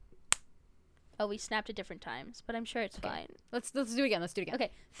Oh, we snapped at different times, but I'm sure it's fine. Let's do it again.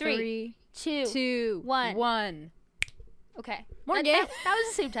 Okay, 3, 2, 1. 1. Okay. Morgan. That was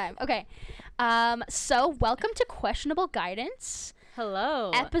the same time. Okay. So welcome to Questionable Guidance.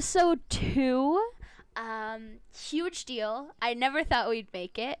 Hello. Episode 2. Huge deal. I never thought we'd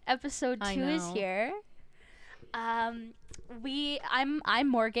make it. Episode 2 is here. I'm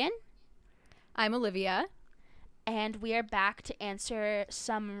Morgan. I'm Olivia. And we are back to answer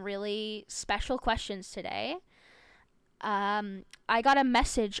some really special questions today. I got a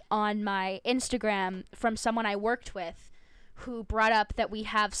message on my Instagram from someone I worked with who brought up that we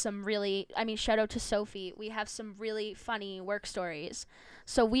have some really, shout out to Sophie, we have some really funny work stories.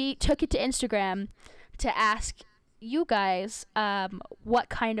 So we took it to Instagram to ask you guys what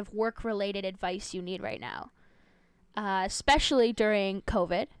kind of work-related advice you need right now, especially during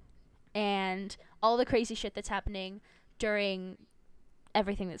COVID and all the crazy shit that's happening during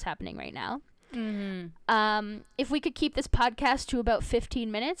everything that's happening right now. Mm-hmm. If we could keep this podcast to about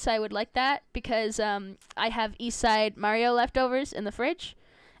 15 minutes, I would like that, because I have Eastside Mario leftovers in the fridge,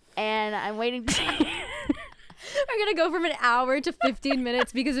 and I'm waiting to We're going to go from an hour to 15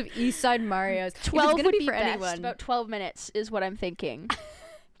 minutes because of Eastside Mario's. 12 would be for best. anyone. About 12 minutes is what I'm thinking.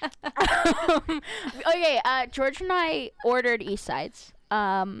 Okay, George and I ordered Eastsides.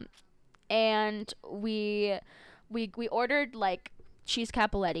 And we ordered like cheese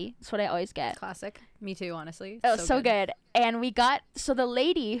capelletti. That's what I always get. Classic. Me too, honestly. Oh, so good. And so the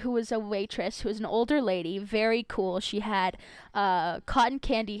lady who was a waitress, who was an older lady, very cool. She had cotton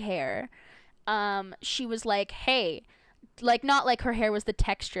candy hair. She was like, hey, like, not like her hair was the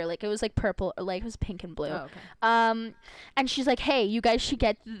texture, like it was like purple, like it was pink and blue. Oh, okay. And she's like, hey, you guys should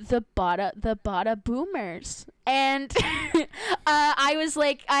get the Bada Boomers. And I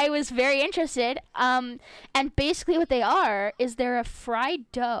was very interested. And basically what they are is they're a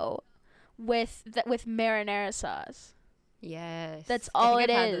fried dough with marinara sauce. Yes. That's all I think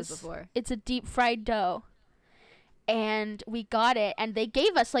it I've had is. those before. It's a deep fried dough. And we got it, and they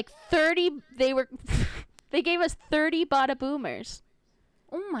gave us like 30. They gave us 30 Bada Boomers.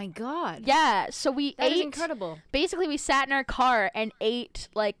 Oh my god. Yeah, so we ate. That is incredible. Basically, we sat in our car and ate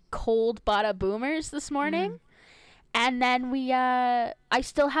like cold Bada Boomers this morning. And then I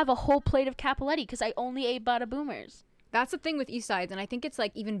still have a whole plate of capelletti because I only ate Bada Boomers. That's the thing with Eastsides, and I think it's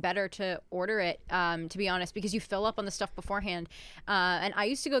like even better to order it, to be honest, because you fill up on the stuff beforehand. And I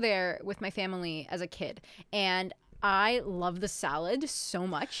used to go there with my family as a kid, and I love the salad so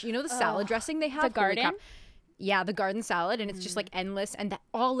much. You know the salad dressing they have? The garden? Yeah, the garden salad, and it's just like endless, and the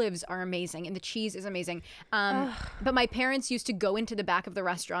olives are amazing, and the cheese is amazing. But my parents used to go into the back of the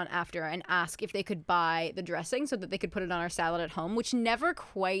restaurant after and ask if they could buy the dressing so that they could put it on our salad at home, which never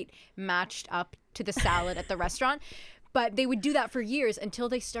quite matched up to the salad at the restaurant. But they would do that for years until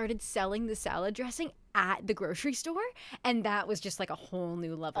they started selling the salad dressing at the grocery store, and that was just like a whole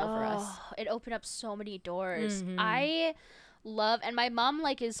new level for us. It opened up so many doors. I love, and my mom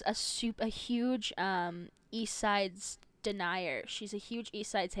like is a huge Eastside's denier. She's a huge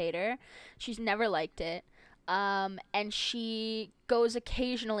Eastside's hater. She's never liked it. And she goes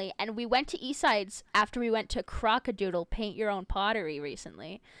occasionally, and we went to Eastside's after we went to Crockadoodle Paint Your Own Pottery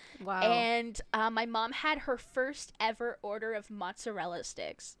recently. Wow. And my mom had her first ever order of mozzarella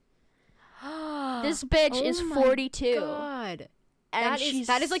sticks. This bitch is 42. God. And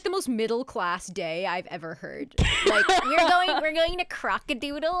that is like the most middle class day I've ever heard. Like we're going to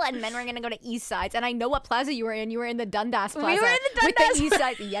Crockadoodle, and then we're gonna go to Eastsides. And I know what plaza you were in. You were in the Dundas Plaza. We were in the Dundas with the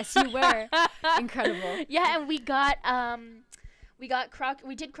Eastsides. Yes, you were. Incredible. Yeah, and we did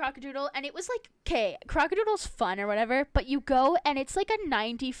Crockadoodle, and it was like, okay, Crockadoodle's fun or whatever, but you go and it's like a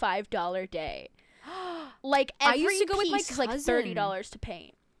 $95 day. Like every I used to go with my piece is like $30 to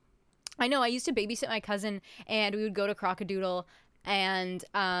paint. I know. I used to babysit my cousin, and we would go to Crockadoodle, and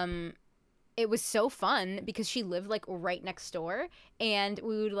it was so fun because she lived like right next door, and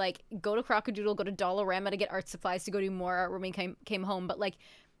we would like go to Crockadoodle, go to Dollarama to get art supplies to go do more art when we came home. But like,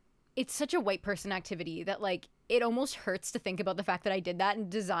 it's such a white person activity that like it almost hurts to think about the fact that I did that and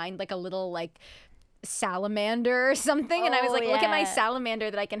designed like a little like salamander or something, and I was like, look at my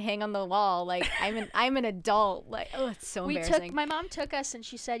salamander that I can hang on the wall. Like I'm an adult. Like, oh, it's so embarrassing. My mom took us, and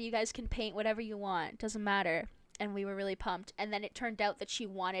she said, you guys can paint whatever you want, doesn't matter. And we were really pumped. And then it turned out that she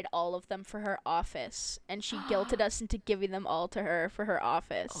wanted all of them for her office, and she guilted us into giving them all to her for her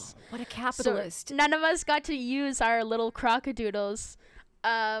office. Oh, what a capitalist. So none of us got to use our little Crockadoodles.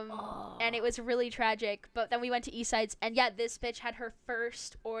 And it was really tragic. But then we went to Eastside's, and this bitch had her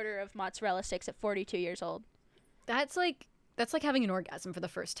first order of mozzarella sticks at 42 years old. That's like That's like having an orgasm for the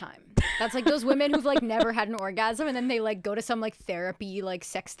first time. That's like those women who've like never had an orgasm and then they like go to some like therapy, like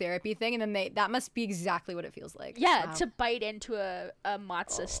sex therapy thing, and then that must be exactly what it feels like. Yeah, Wow. to bite into a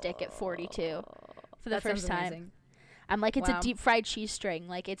matzo stick at 42 for the That first sounds time. amazing. I'm like, it's Wow. a deep fried cheese string.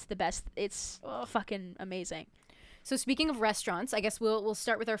 Like, it's the best. It's fucking amazing. So speaking of restaurants, I guess we'll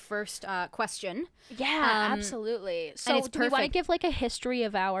start with our first question. Yeah, absolutely. So it's do we want to perfect. give like a history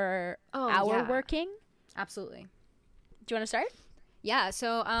of our yeah. working? Absolutely. Do you want to start? Yeah,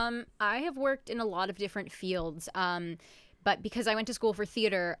 so I have worked in a lot of different fields, but because I went to school for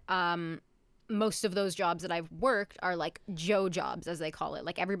theater, most of those jobs that I've worked are like Joe jobs, as they call it.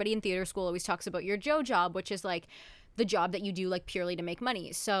 Like everybody in theater school always talks about your Joe job, which is like the job that you do like purely to make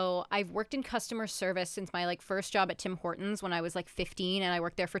money. So I've worked in customer service since my like first job at Tim Hortons when I was like 15, and I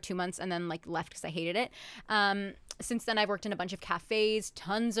worked there for 2 months and then like left because I hated it. Since then I've worked in a bunch of cafes,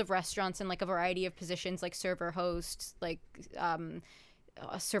 tons of restaurants, and like a variety of positions like server, host, like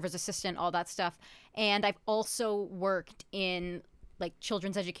a server's assistant, all that stuff. And I've also worked in like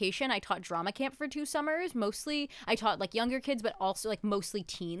children's education. I taught drama camp for 2 summers. Mostly I taught like younger kids, but also like mostly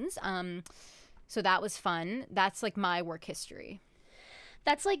teens. So that was fun. That's like my work history.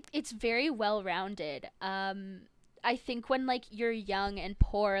 That's like, it's very well rounded. I think when like you're young and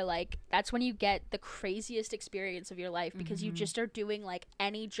poor, like that's when you get the craziest experience of your life because you just are doing like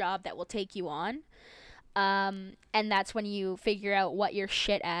any job that will take you on. And that's when you figure out what you're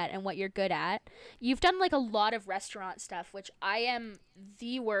shit at and what you're good at. You've done like a lot of restaurant stuff, which I am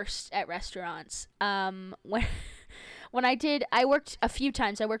the worst at restaurants. When I worked a few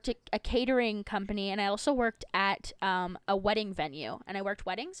times. I worked at a catering company, and I also worked at a wedding venue, and I worked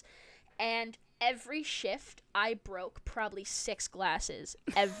weddings. And every shift, I broke probably 6 glasses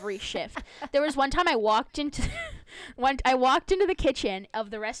every shift. There was one time I walked into the kitchen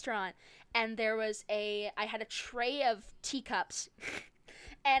of the restaurant, and I had a tray of teacups.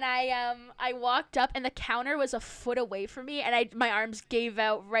 And I walked up, and the counter was a foot away from me, and my arms gave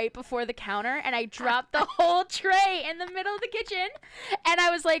out right before the counter, and I dropped the whole tray in the middle of the kitchen, and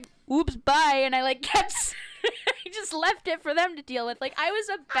I was like, "Oops, bye," and I like kept, I just left it for them to deal with. Like I was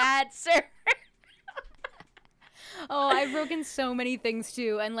a bad server. Oh, I've broken so many things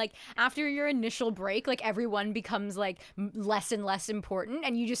too. And like after your initial break, like everyone becomes like less and less important,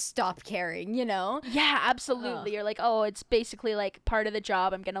 and you just stop caring, you know? Yeah, absolutely. You're like, oh, it's basically like part of the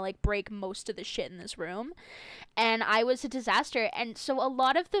job. I'm gonna like break most of the shit in this room. And I was a disaster. And so a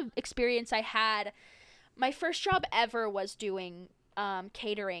lot of the experience I had, my first job ever was doing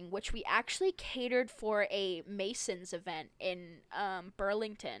catering, which we actually catered for a Masons event in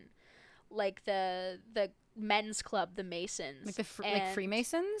Burlington. Like the men's club, the Masons. Like like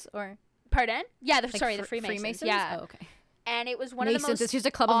Freemasons or pardon? Yeah, the like Freemasons. Freemasons? Yeah. Oh, okay. And it was one Masons. of the most It's just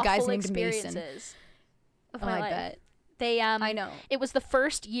a club of guys named experiences Mason. of Oh, my I life. bet. They I know. It was the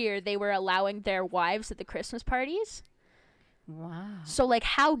first year they were allowing their wives at the Christmas parties. Wow. So like,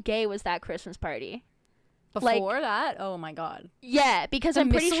 how gay was that Christmas party? Before that? Oh my god. Yeah, because The I'm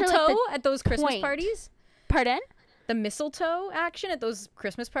pretty mistletoe sure like at those Christmas point- parties? pardon? The mistletoe action at those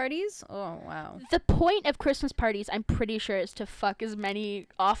Christmas parties? Oh, wow. The point of Christmas parties, I'm pretty sure, is to fuck as many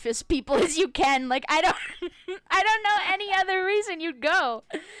office people as you can. Like I don't know any other reason you'd go.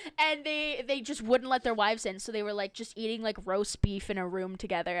 And they just wouldn't let their wives in, so they were like just eating like roast beef in a room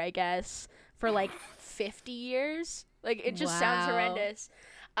together, I guess, for like 50 years. Like it just sounds Wow. horrendous.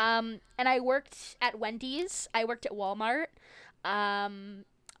 And I worked at Wendy's. I worked at Walmart.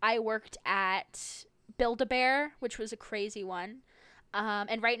 I worked at Build-A-Bear, which was a crazy one.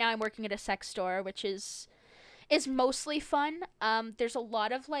 And right now I'm working at a sex store, which is mostly fun. There's a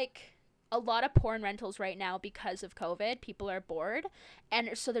lot of porn rentals right now because of COVID. People are bored.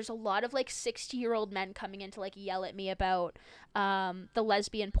 And so there's a lot of like 60-year-old men coming in to like yell at me about the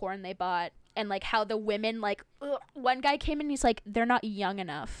lesbian porn they bought, and like how the women like one guy came in and he's like, they're not young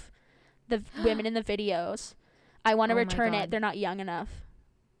enough. The women in the videos. I want to Oh my return God. it. They're not young enough.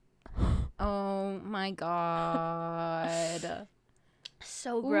 Oh my god.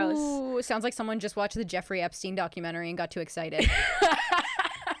 So gross. Ooh, sounds like someone just watched the Jeffrey Epstein documentary and got too excited.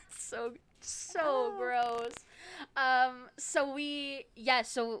 so gross. I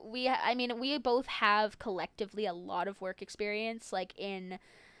mean, we both have collectively a lot of work experience, like in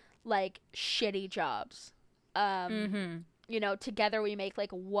like shitty jobs. You know, together we make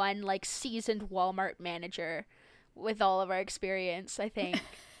like one like seasoned Walmart manager with all of our experience, I think.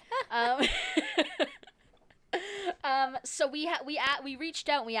 So we reached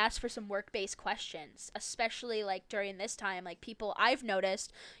out and we asked for some work-based questions, especially like during this time. Like people, I've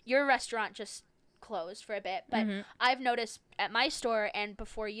noticed your restaurant just closed for a bit, but Mm-hmm. I've noticed at my store and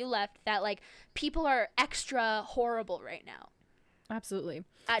before you left that like people are extra horrible right now. Absolutely.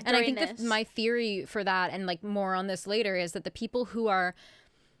 During And I think this. that my theory for that, and like more on this later, is that the people who are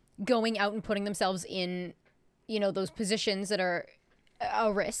going out and putting themselves in, you know, those positions that are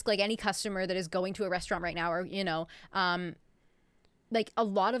a risk, like any customer that is going to a restaurant right now, or, you know, like a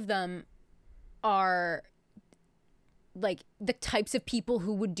lot of them are like the types of people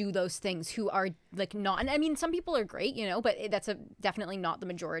who would do those things, who are like not, and I mean some people are great, you know, but that's definitely not the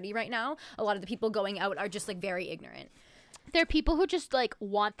majority right now. A lot of the people going out are just like very ignorant. They're people who just like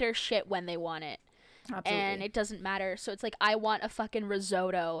want their shit when they want it. Absolutely. And it doesn't matter. So it's like I want a fucking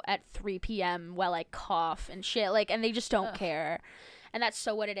risotto at 3 p.m. while I cough and shit, like, and they just don't care. And that's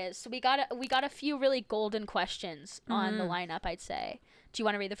so what it is. So we got a few really golden questions on the lineup, I'd say. Do you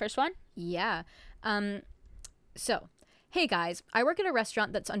want to read the first one? Yeah. So, hey guys, I work at a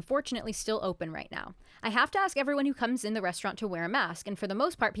restaurant that's unfortunately still open right now. I have to ask everyone who comes in the restaurant to wear a mask, and for the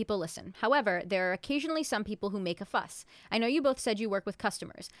most part, people listen. However, there are occasionally some people who make a fuss. I know you both said you work with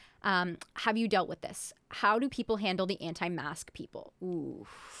customers. Have you dealt with this? How do people handle the anti-mask people? Ooh.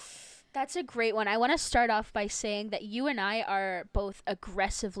 That's a great one. I want to start off by saying that you and I are both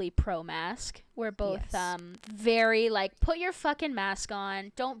aggressively pro-mask. We're both Yes. very like, put your fucking mask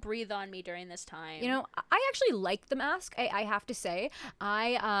on. Don't breathe on me during this time. You know, I actually like the mask, I have to say.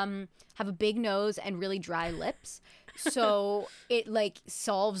 I have a big nose and really dry lips. So it like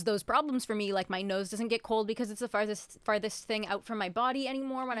solves those problems for me. Like my nose doesn't get cold because it's the farthest thing out from my body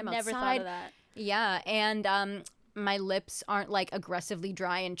anymore when I'm Never outside. thought of that. Yeah, and my lips aren't like aggressively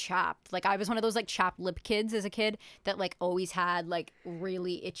dry and chapped. Like I was one of those like chapped lip kids as a kid that like always had like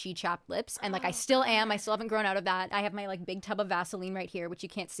really itchy chapped lips, and like I still am. I still haven't grown out of that. I have my like big tub of Vaseline right here, which you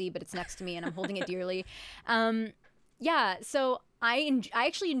can't see, but it's next to me and I'm holding it dearly. Yeah, so I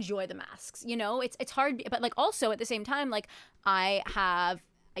actually enjoy the masks. You know, it's hard, but like also at the same time, like I have,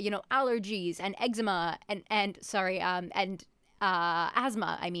 you know, allergies and eczema and sorry and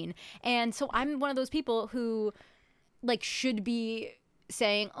asthma. I mean, and so I'm one of those people who like should be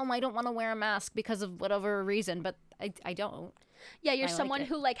saying, oh, I don't want to wear a mask because of whatever reason, but I don't. Yeah, you're I like someone it.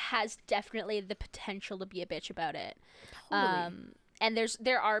 who like has definitely the potential to be a bitch about it. Totally. And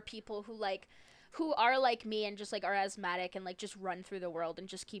there are people who are like me and just like are asthmatic and like just run through the world and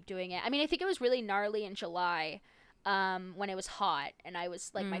just keep doing it. I mean, I think it was really gnarly in July when it was hot and I was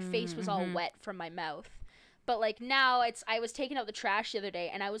like my face was all wet from my mouth. But like now I was taking out the trash the other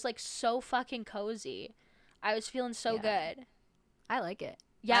day and I was like so fucking cozy. I was feeling so good. I like it.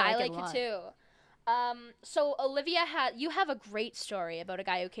 Yeah, I like like a it too. So Olivia you have a great story about a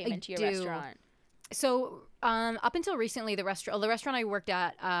guy who came into your do. restaurant. So up until recently, the restaurant I worked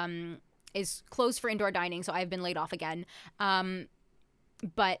at is closed for indoor dining, so I've been laid off again.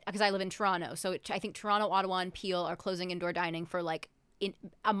 But because I live in Toronto, so I think Toronto, Ottawa, and Peel are closing indoor dining for like in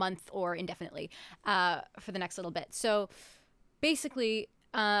a month or indefinitely for the next little bit. So basically,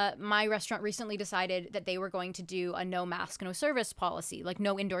 my restaurant recently decided that they were going to do a no mask, no service policy, like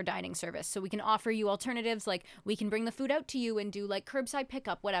no indoor dining service. So we can offer you alternatives, like we can bring the food out to you and do like curbside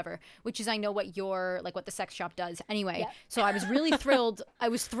pickup, whatever, which is I know what what the sex shop does anyway. Yep. So I was really thrilled. I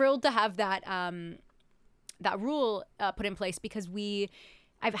was thrilled to have that that rule put in place because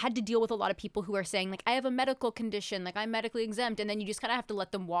I've had to deal with a lot of people who are saying like I have a medical condition, like I'm medically exempt, and then you just kind of have to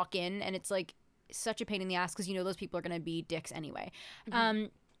let them walk in, and it's like such a pain in the ass because you know those people are going to be dicks anyway.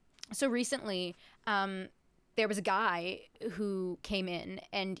 So recently there was a guy who came in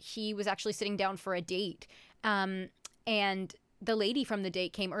and he was actually sitting down for a date, and the lady from the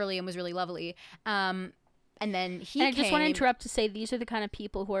date came early and was really lovely, and then he I just want to interrupt to say these are the kind of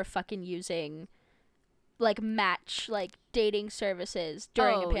people who are fucking using like match like dating services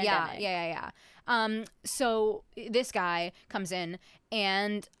during a pandemic. Yeah. So this guy comes in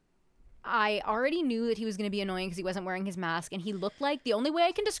and I already knew that he was going to be annoying because he wasn't wearing his mask, and he looked like, the only way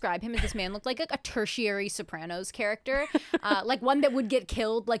I can describe him is this man looked like a tertiary Sopranos character, like one that would get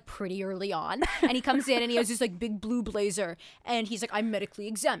killed like pretty early on. And he comes in and he has this like big blue blazer, and he's like, I'm medically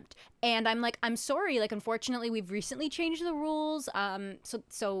exempt. And I'm like, I'm sorry, like unfortunately we've recently changed the rules,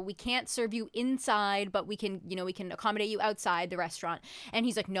 so we can't serve you inside, but we can accommodate you outside the restaurant. And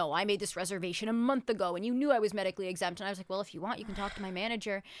he's like, no, I made this reservation a month ago and you knew I was medically exempt. And I was like, well, if you want, you can talk to my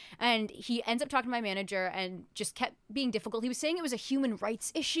manager. And he ends up talking to my manager and just kept being difficult. He was saying it was a human rights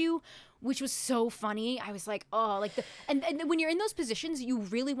issue, which was so funny. I was like, oh, like and when you're in those positions, you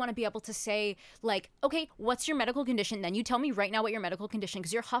really want to be able to say like, okay, what's your medical condition? Then you tell me right now what your medical condition,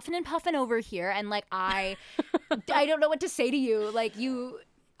 because you're huffing and puffing over here, and like I don't know what to say to you. Like you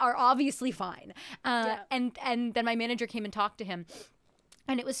are obviously fine. And then my manager came and talked to him.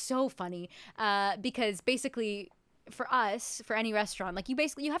 And it was so funny because basically for us, for any restaurant, like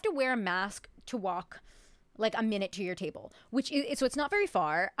you have to wear a mask to walk like a minute to your table, which is, so it's not very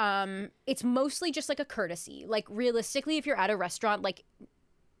far. It's mostly just like a courtesy. Like realistically, if you're at a restaurant, like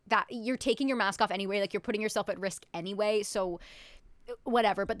that, you're taking your mask off anyway, like you're putting yourself at risk anyway. So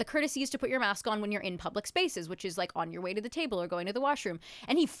whatever, but the courtesy is to put your mask on when you're in public spaces, which is like on your way to the table or going to the washroom.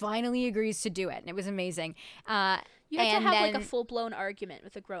 And he finally agrees to do it, and it was amazing. You have to have like a full-blown argument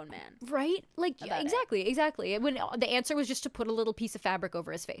with a grown man, right? Like exactly. When the answer was just to put a little piece of fabric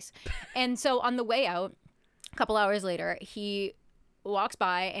over his face. And so on the way out, a couple hours later, he walks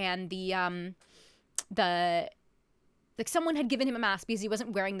by, and the like someone had given him a mask because he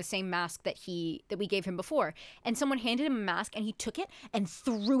wasn't wearing the same mask that we gave him before. And someone handed him a mask, and he took it and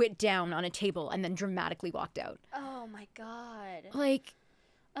threw it down on a table and then dramatically walked out. Oh my God. Like,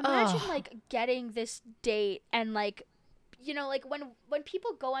 imagine like getting this date and like, you know, like when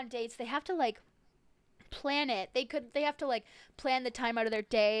people go on dates, they have to like plan it. They have to like plan the time out of their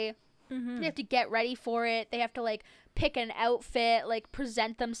day. Mm-hmm. They have to get ready for it. They have to like pick an outfit, like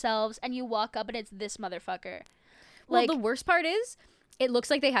present themselves, and you walk up and it's this motherfucker. Well, the worst part is, it looks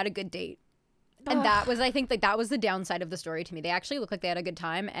like they had a good date. And that was, I think, like, that was the downside of the story to me. They actually looked like they had a good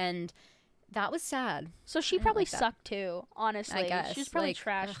time, and that was sad. So she probably sucked, too, honestly. I guess. She's probably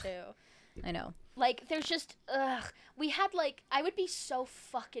trash, too. I know. Like, there's just, we had, like, I would be so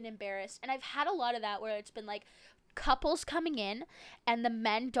fucking embarrassed. And I've had a lot of that where it's been, like, couples coming in, and the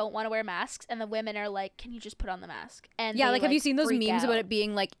men don't want to wear masks, and the women are like, can you just put on the mask? And yeah, like, have you seen those memes out about it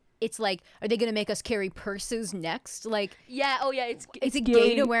being, like, it's like, are they gonna make us carry purses next? Like, yeah, oh yeah, it's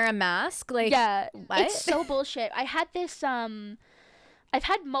gay to wear a mask. Like, yeah, what? It's so bullshit. I had this I've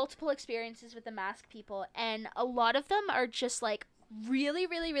had multiple experiences with the mask people, and a lot of them are just like really,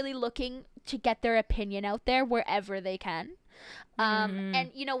 really, really looking to get their opinion out there wherever they can.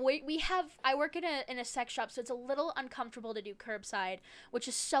 And you know, I work in a sex shop, so it's a little uncomfortable to do curbside, which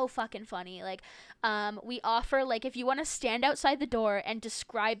is so fucking funny. Like, we offer, like, if you want to stand outside the door and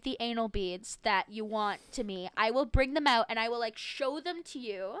describe the anal beads that you want to me, I will bring them out and I will like show them to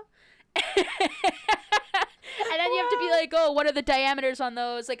you. And then you have to be like, oh, what are the diameters on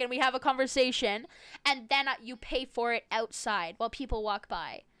those? Like, and we have a conversation, and then you pay for it outside while people walk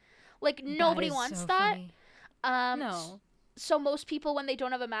by. Like, nobody wants that. Funny. No. So most people, when they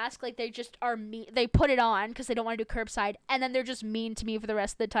don't have a mask, like, they just are mean. They put it on because they don't want to do curbside, and then they're just mean to me for the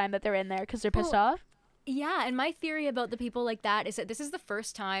rest of the time that they're in there because they're pissed off. Yeah, and my theory about the people like that is that this is the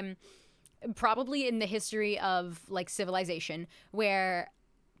first time, probably in the history of, like, civilization, where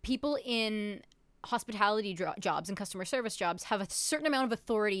people in hospitality jobs and customer service jobs have a certain amount of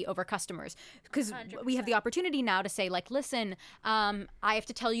authority over customers, because we have the opportunity now to say, like, listen, I have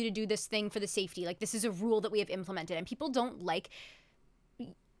to tell you to do this thing for the safety, like, this is a rule that we have implemented. And people don't like,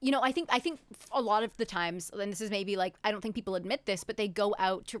 you know, I think a lot of the times, and this is maybe like, I don't think people admit this, but they go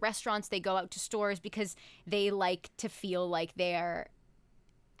out to restaurants, they go out to stores because they like to feel like they're,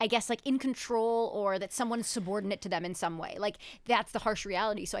 I guess, like, in control, or that someone's subordinate to them in some way. Like, that's the harsh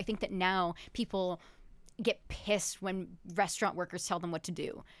reality. So I think that now people get pissed when restaurant workers tell them what to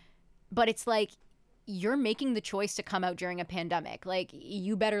do. But it's like, you're making the choice to come out during a pandemic. Like,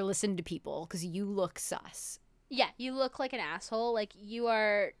 you better listen to people because you look sus. Yeah, you look like an asshole. Like,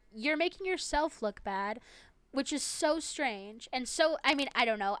 you're making yourself look bad, which is so strange. And so, I mean, I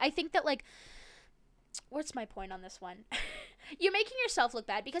don't know. I think that, like, what's my point on this one? You're making yourself look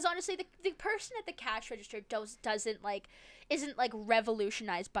bad because, honestly, the person at the cash register isn't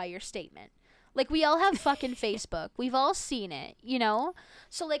revolutionized by your statement. Like, we all have fucking Facebook. We've all seen it, you know?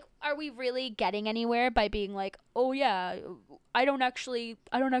 So, like, are we really getting anywhere by being like, oh yeah, I don't actually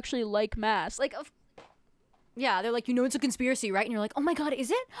like masks? Like, yeah, they're like, you know, it's a conspiracy, right? And you're like, oh my God,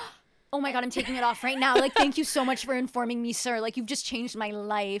 is it? Oh my God, I'm taking it off right now. Like, thank you so much for informing me, sir. Like, you've just changed my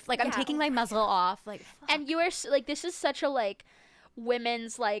life. Like, I'm taking my muzzle off. Like, fuck. And you are, like, this is such a, like,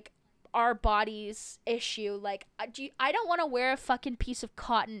 women's, like, our bodies issue. Like, I don't want to wear a fucking piece of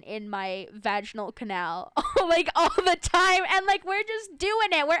cotton in my vaginal canal, like, all the time. And, like, we're just doing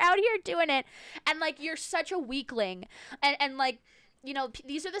it. We're out here doing it. And, like, you're such a weakling. And like, you know,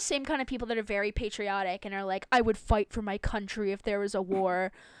 these are the same kind of people that are very patriotic and are like, I would fight for my country if there was a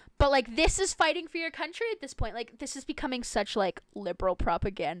war. But, like, this is fighting for your country at this point. Like, this is becoming such, like, liberal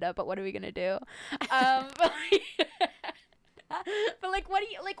propaganda, but what are we going to do? But, like,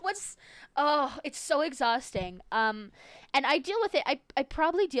 it's so exhausting. And I deal with it, I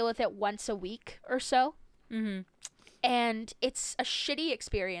probably deal with it once a week or so. Mm-hmm. And it's a shitty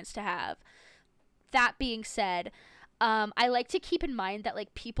experience to have. That being said, I like to keep in mind that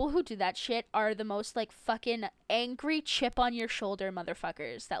like people who do that shit are the most like fucking angry chip on your shoulder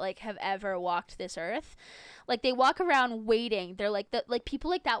motherfuckers that like have ever walked this earth. Like they walk around waiting. They're like the like people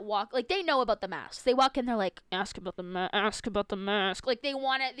like that walk like they know about the mask. They walk in, they're like ask about the ask about the mask. Like they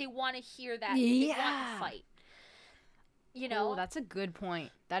want to hear that. They want to fight. You know? Oh, that's a good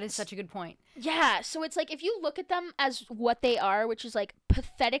point. That is such a good point. Yeah, so it's like if you look at them as what they are, which is like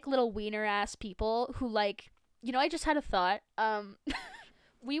pathetic little wiener ass people who like, you know, I just had a thought.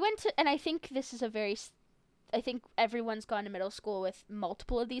 We went to, and I think this is I think everyone's gone to middle school with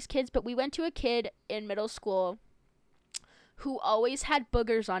multiple of these kids, but we went to a kid in middle school who always had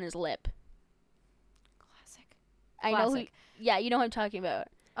boogers on his lip. Classic. I know yeah, you know what I'm talking about.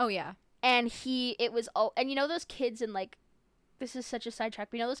 Oh yeah. And and you know those kids in like, this is such a sidetrack,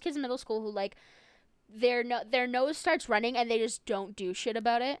 but you know those kids in middle school who like, their nose starts running and they just don't do shit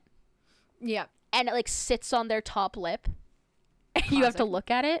about it? Yeah. And it like sits on their top lip. And you have to look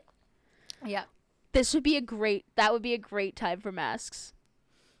at it. Yeah. That would be a great time for masks.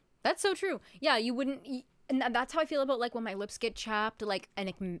 That's so true. Yeah, you wouldn't, and that's how I feel about like when my lips get chapped, like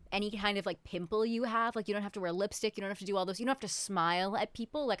any kind of like pimple you have, like you don't have to wear lipstick, you don't have to do all those, you don't have to smile at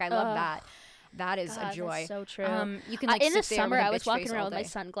people. Like I love that. That is a joy. That's so true. You can like in the sit there summer with a I was bitch walking face around all with my day.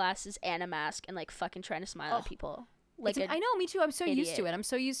 sunglasses and a mask and like fucking trying to smile at people. Like I know, me too. I'm so used to idiot. it. I'm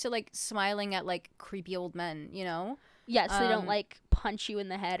so used to like smiling at like creepy old men, you know? yeah, so they don't like punch you in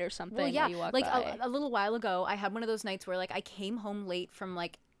the head or something. Well, yeah, while you walk like by. a little while ago, I had one of those nights where like I came home late from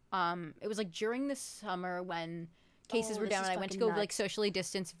like it was like during the summer when cases were this down is and I went to fucking go like nuts. socially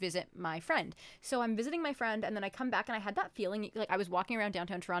distance visit my friend. So I'm visiting my friend and then I come back and I had that feeling like I was walking around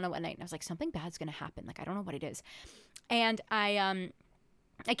downtown Toronto at night and I was like something bad's going to happen. Like I don't know what it is. And I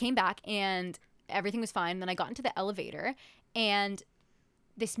came back and everything was fine. Then I got into the elevator and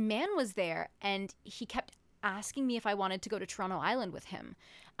this man was there and he kept asking me if I wanted to go to Toronto Island with him.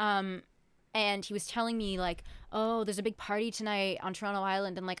 And he was telling me like, oh, there's a big party tonight on Toronto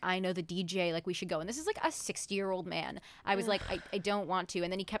Island and like I know the DJ, like we should go. And this is like a 60-year-old man. I was like, I don't want to.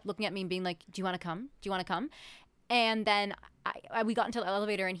 And then he kept looking at me and being like, do you want to come? Do you want to come? And then we got into the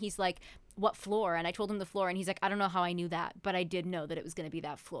elevator and he's like, what floor? And I told him the floor and he's like, I don't know how I knew that, but I did know that it was going to be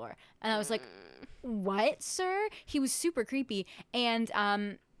that floor. And I was like, what, sir? He was super creepy. And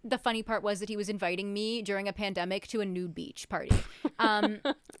the funny part was that he was inviting me during a pandemic to a nude beach party.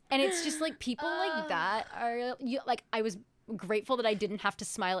 And it's just like people like that are like, I was grateful that I didn't have to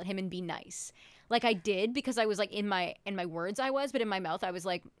smile at him and be nice. Like I did because I was like in my words I was, but in my mouth I was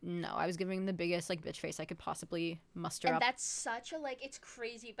like, no, I was giving him the biggest like bitch face I could possibly muster up. And that's such a like, it's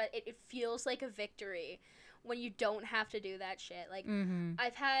crazy, but it feels like a victory when you don't have to do that shit. Like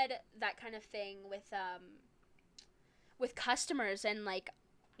I've had that kind of thing with customers and like,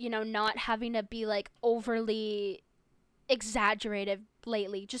 you know, not having to be like overly exaggerated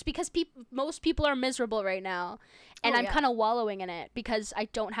lately just because most people are miserable right now and I'm kind of wallowing in it because I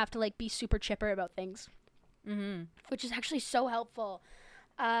don't have to like be super chipper about things, which is actually so helpful.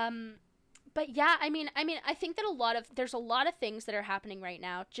 But yeah, I mean I think that there's a lot of things that are happening right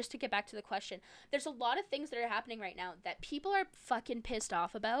now. Just to get back to the question, there's a lot of things that are happening right now that people are fucking pissed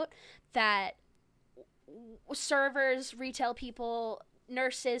off about, that servers, retail people,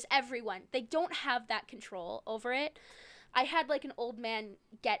 nurses, everyone, they don't have that control over it. I had like an old man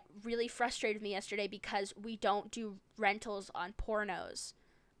get really frustrated with me yesterday because we don't do rentals on pornos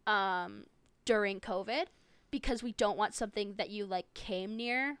during COVID because we don't want something that you like came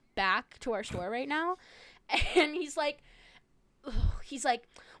near back to our store right now. And he's like,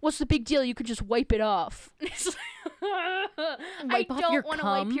 what's the big deal? You could just wipe it off. I don't want to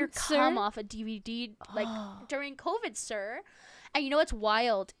wipe your cum off a DVD like during COVID, sir. And you know what's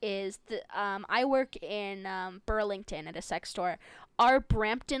wild is I work in Burlington at a sex store. Our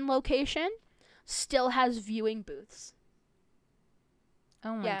Brampton location still has viewing booths.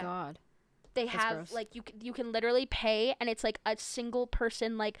 Oh my god. They That's have gross. like you can literally pay and it's like a single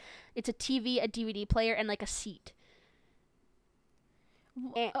person, like it's a TV, a DVD player, and like a seat.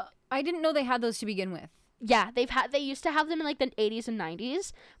 And, I didn't know they had those to begin with. yeah, they used to have them in like the 80s and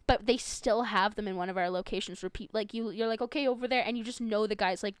 90s, but they still have them in one of our locations. Like you're like, okay, over there, and you just know the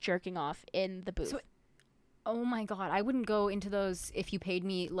guy's like jerking off in the booth. So, oh my god, I wouldn't go into those if you paid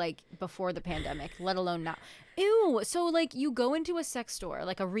me like before the pandemic, let alone now. Ew. So like you go into a sex store,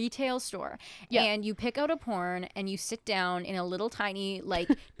 like a retail store, and you pick out a porn and you sit down in a little tiny like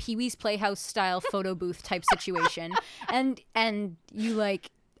Pee-wee's Playhouse style photo booth type situation, and you like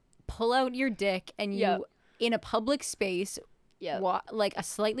pull out your dick and you in a public space, like a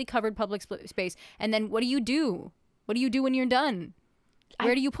slightly covered public space, and then what do you do? What do you do when you're done?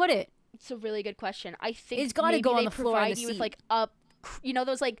 Where do you put it? It's a really good question. I think It's gotta maybe go on they the floor and provide the you with seat. like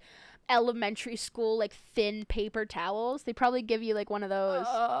those like elementary school like thin paper towels. They probably give you like one of those.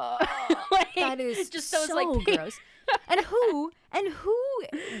 Like, That is just those so like gross. And who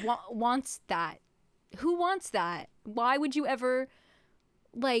wants that? Who wants that? Why would you ever,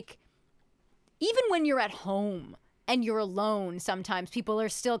 like, even when you're at home and you're alone, sometimes people are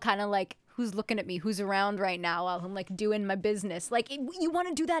still kind of like, who's looking at me? Who's around right now while I'm like doing my business? Like, you want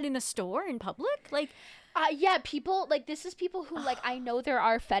to do that in a store in public? Like, yeah, people like this is people who like I know there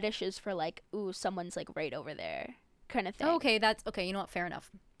are fetishes for like, ooh, someone's like right over there kind of thing. okay, that's okay. You know what? Fair enough.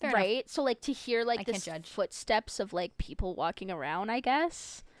 Fair Right? enough. So like to hear like I can't this judge. footsteps of like people walking around, I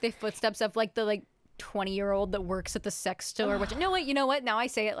guess. The footsteps of like the like 20-year-old that works at the sex store. Which you know what? Now I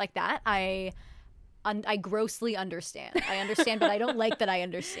say it like that. I grossly understand. I understand, but I don't like that I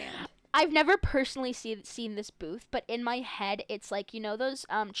understand. I've never personally seen this booth, but in my head, it's like, you know those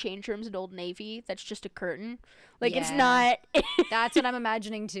change rooms in Old Navy that's just a curtain? Like, it's Yeah. not... That's what I'm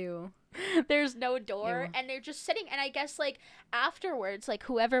imagining, too. There's no door, Ew. and they're just sitting, and I guess, like, afterwards, like,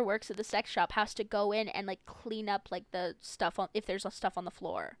 whoever works at the sex shop has to go in and, like, clean up, like, the stuff on... if there's stuff on the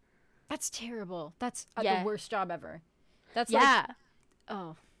floor. That's terrible. That's Yeah. the worst job ever. That's Yeah. like...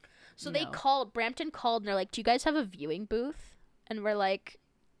 Oh. So they called... Brampton called, and they're like, do you guys have a viewing booth? And we're like...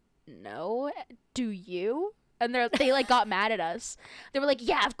 no, do you? And they like got mad at us. They were like,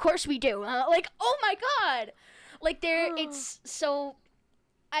 yeah, of course we do. Like, oh my god, like it's so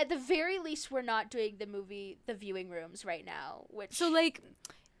at the very least we're not doing the viewing rooms right now, which So, like,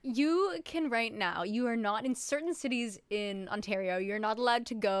 you can right now, you are not in certain cities in Ontario, you're not allowed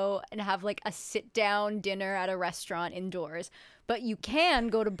to go and have like a sit down dinner at a restaurant indoors, but you can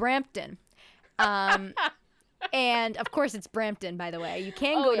go to Brampton. And of course it's Brampton, by the way. You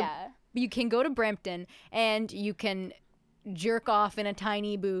can go to Brampton and you can jerk off in a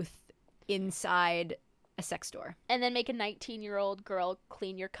tiny booth inside a sex store. and then make a 19-year-old girl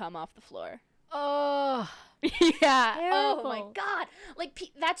clean your cum off the floor. Oh, Yeah. terrible. Oh my god. Like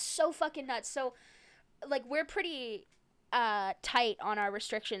that's so fucking nuts. So like we're pretty tight on our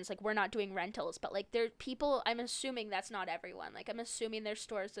restrictions. Like we're not doing rentals, but like there people, I'm assuming that's not everyone. Like I'm assuming there's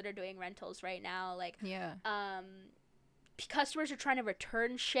stores that are doing rentals right now. Like Yeah. Customers are trying to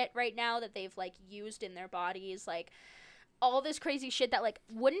return shit right now that they've like used in their bodies, like all this crazy shit that like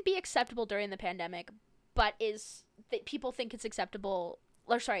wouldn't be acceptable during the pandemic, but is that people think it's acceptable,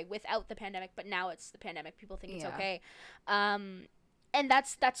 or sorry, without the pandemic, but now it's the pandemic, people think it's okay. And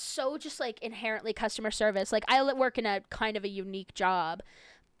that's so just like inherently customer service. Like I work in a kind of a unique job,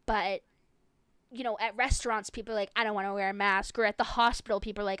 but you know, at restaurants people are like, I don't want to wear a mask, or at the hospital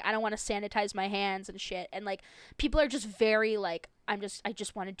people are like, I don't want to sanitize my hands and shit, and like people are just very like, I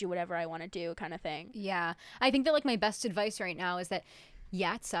just want to do whatever I want to do kind of thing. Yeah. I think that like my best advice right now is that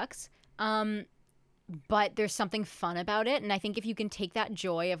yeah, it sucks. But there's something fun about it, and I think if you can take that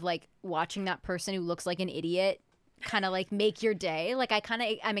joy of like watching that person who looks like an idiot kind of like make your day, like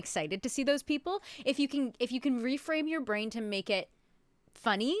I'm excited to see those people. If you can reframe your brain to make it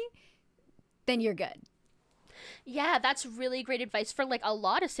funny, then you're good. Yeah, that's really great advice for like a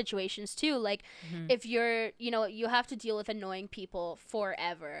lot of situations too. Like if you're, you know, you have to deal with annoying people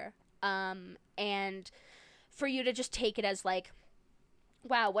forever. And for you to just take it as like,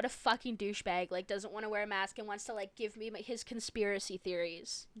 wow, what a fucking douchebag, like doesn't want to wear a mask and wants to like give me his conspiracy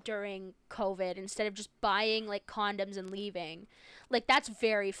theories during COVID instead of just buying like condoms and leaving. Like that's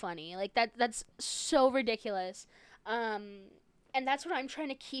very funny. Like that's so ridiculous. And that's what I'm trying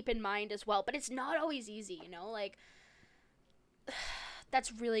to keep in mind as well. But it's not always easy, you know? Like, that's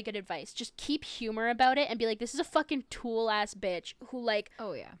really good advice. Just keep humor about it and be like, this is a fucking tool-ass bitch who, like,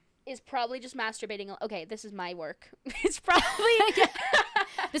 Oh, yeah. is probably just masturbating. Okay, this is my work. It's probably...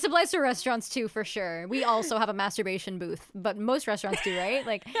 This applies to restaurants, too, for sure. We also have a masturbation booth, but most restaurants do, right?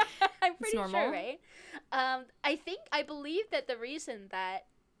 Like, I'm pretty normal. sure, right? I believe that the reason that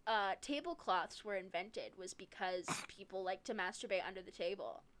tablecloths were invented was because people like to masturbate under the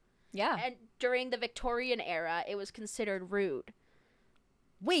table. Yeah. And during the Victorian era, it was considered rude.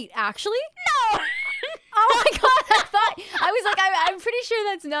 Wait, actually? No! Oh my god, I was like, I'm pretty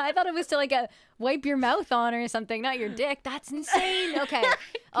sure that's not, I thought it was to like wipe your mouth on or something, not your dick. That's insane. Okay.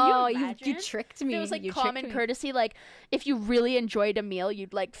 You tricked me. It was like you common courtesy, like if you really enjoyed a meal,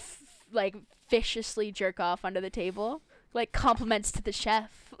 you'd like like viciously jerk off under the table. Like compliments to the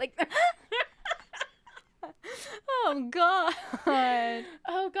chef. Like Oh god.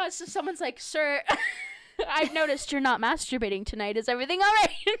 Oh god, so someone's like, "Sir, I've noticed you're not masturbating tonight. Is everything all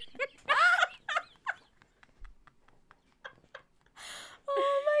right?"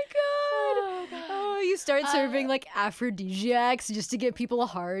 Oh my god. Oh, you start serving like aphrodisiacs just to get people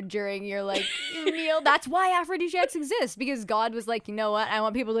hard during your like meal. That's why aphrodisiacs exist, because God was like, you know what? I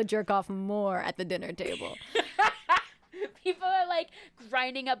want people to jerk off more at the dinner table. People are like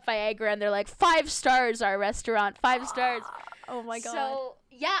grinding up Viagra and they're like, 5 stars our restaurant, 5 stars. Oh my God. So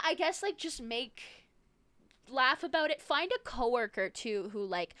yeah, I guess like just laugh about it. Find a coworker too who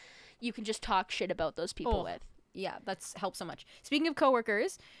like you can just talk shit about those people with. Yeah, that's helped so much. Speaking of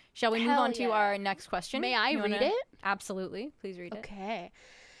coworkers, shall we move on to our next question? May I read it? Absolutely. Please read it. Okay.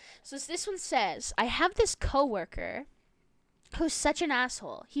 So this one says, I have this coworker who's such an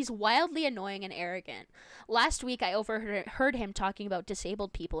asshole. He's wildly annoying and arrogant. Last week, I overheard him talking about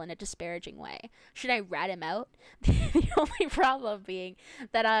disabled people in a disparaging way. Should I rat him out? The only problem being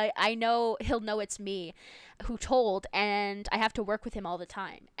that I know he'll know it's me who told, and I have to work with him all the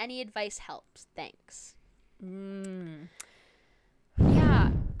time. Any advice helps. Thanks. Yeah,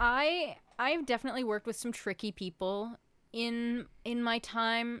 I've definitely worked with some tricky people in my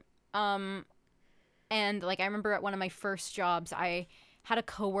time. And like I remember at one of my first jobs, I had a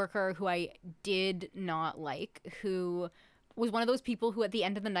coworker who I did not like, who was one of those people who at the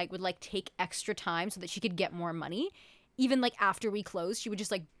end of the night would like take extra time so that she could get more money. Even like after we closed, she would just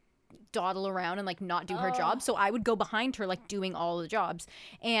like dawdle around and like not do her job. So I would go behind her like doing all the jobs.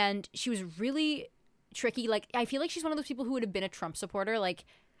 And she was really tricky. Like I feel like she's one of those people who would have been a Trump supporter, like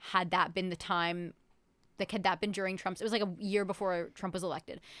had that been the time, like had that been during Trump's, it was like a year before Trump was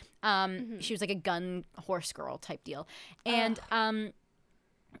elected. She was like a gun horse girl type deal. And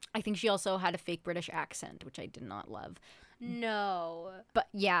I think she also had a fake British accent, which I did not love. No. But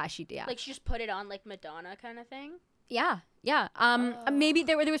yeah, she did. Yeah. Like she just put it on like Madonna kind of thing? Yeah. Maybe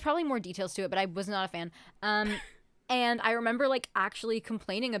there was probably more details to it, but I was not a fan. And I remember like actually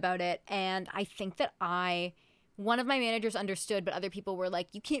complaining about it, and I think that one of my managers understood, but other people were like,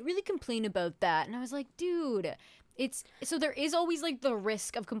 you can't really complain about that. And I was like, dude, so there is always like the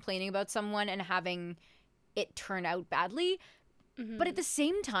risk of complaining about someone and having it turn out badly. Mm-hmm. But at the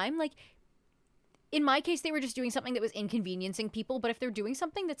same time, like in my case, they were just doing something that was inconveniencing people. But if they're doing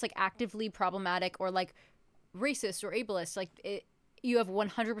something that's like actively problematic or like racist or ableist, like you have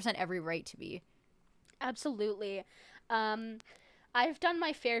 100% every right to be. Absolutely. I've done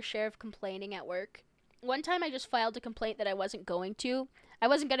my fair share of complaining at work. One time I just filed a complaint that I wasn't going to. I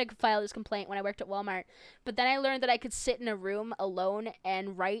wasn't going to file this complaint when I worked at Walmart. But then I learned that I could sit in a room alone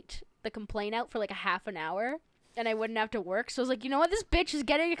and write the complaint out for like a half an hour. And I wouldn't have to work. So I was like, you know what? This bitch is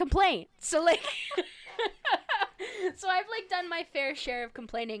getting a complaint. So like... so I've like done my fair share of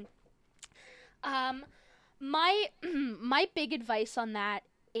complaining. My big advice on that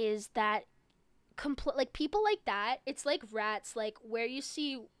is that like people like that, it's like rats. Like where you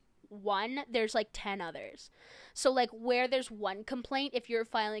see one, there's like 10 others. So like where there's one complaint, if you're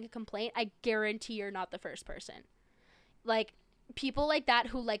filing a complaint, I guarantee you're not the first person. Like people like that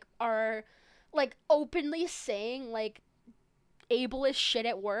who like are like openly saying like ableist shit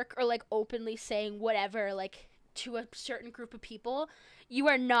at work, or like openly saying whatever like to a certain group of people, you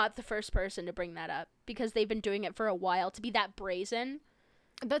are not the first person to bring that up, because they've been doing it for a while. To be that brazen.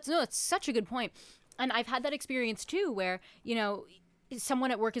 That's such a good point. And I've had that experience too, where, you know, someone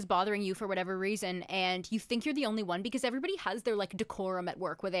at work is bothering you for whatever reason, and you think you're the only one, because everybody has their like decorum at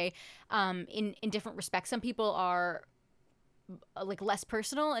work, where they in different respects, some people are like less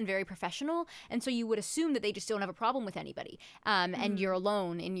personal and very professional, and so you would assume that they just don't have a problem with anybody, and you're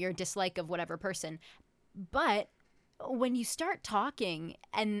alone in your dislike of whatever person. But when you start talking,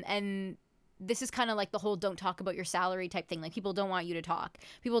 and this is kind of like the whole don't talk about your salary type thing. Like people don't want you to talk.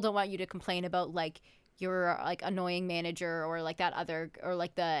 People don't want you to complain about like your like annoying manager, or like that other, or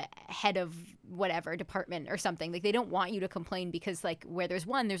like the head of whatever department or something. Like they don't want you to complain, because like where there's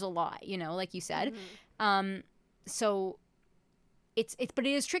one, there's a lot, you know, like you said. So but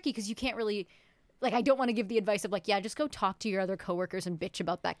it is tricky, because you can't really, like, I don't want to give the advice of like, yeah, just go talk to your other coworkers and bitch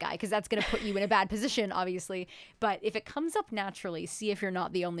about that guy, because that's going to put you in a bad position, obviously. But if it comes up naturally, see if you're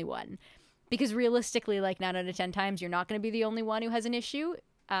not the only one. Because realistically, like 9 out of 10 times, you're not going to be the only one who has an issue.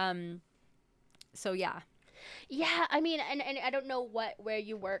 So yeah. Yeah, I mean, and I don't know where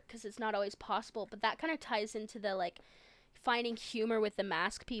you work, because it's not always possible, but that kind of ties into the like finding humor with the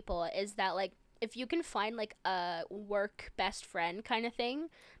mask people. Is that like if you can find like a work best friend kind of thing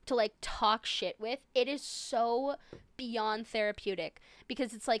to like talk shit with, it is so beyond therapeutic,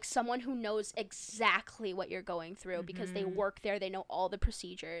 because it's like someone who knows exactly what you're going through, because they work there, they know all the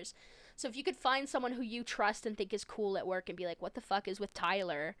procedures. So if you could find someone who you trust and think is cool at work and be like, what the fuck is with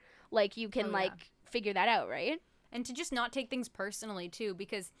Tyler? Like, you can, figure that out, right? And to just not take things personally, too,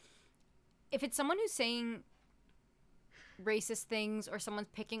 because if it's someone who's saying racist things, or someone's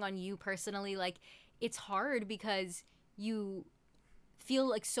picking on you personally, like, it's hard because you feel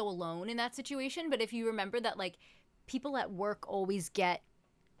like so alone in that situation. But if you remember that, like, people at work always get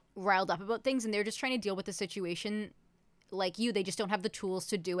riled up about things and they're just trying to deal with the situation like you, they just don't have the tools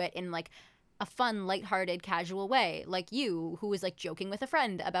to do it in like a fun, lighthearted, casual way. Like you, who was like joking with a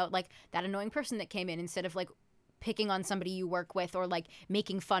friend about like that annoying person that came in, instead of like picking on somebody you work with or like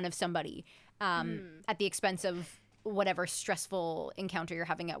making fun of somebody at the expense of whatever stressful encounter you're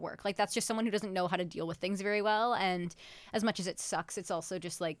having at work. Like, that's just someone who doesn't know how to deal with things very well. And as much as it sucks, it's also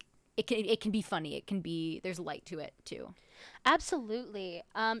just like it can be funny. It can be, there's light to it too. Absolutely.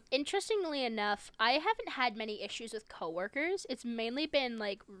 Interestingly enough, I haven't had many issues with coworkers. It's mainly been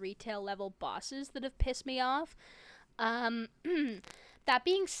like retail level bosses that have pissed me off. Um, that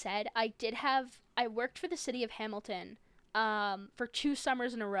being said, I worked for the city of Hamilton for 2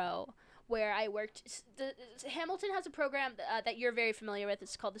 summers in a row where I worked. Hamilton has a program that you're very familiar with.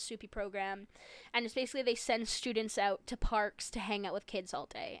 It's called the Soupy program. And it's basically they send students out to parks to hang out with kids all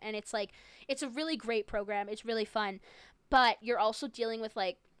day. And it's like, it's a really great program. It's really fun. But you're also dealing with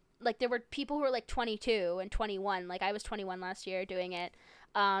like there were people who were like 22 and 21. Like I was 21 last year doing it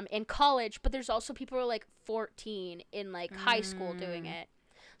in college. But there's also people who are like 14 in like high school doing it.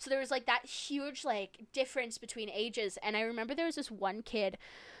 So there was like that huge like difference between ages. And I remember there was this one kid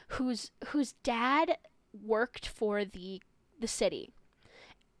whose dad worked for the city.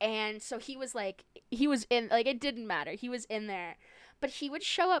 And so he was in, like, it didn't matter. He was in there. But he would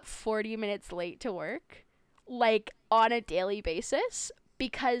show up 40 minutes late to work, like, on a daily basis,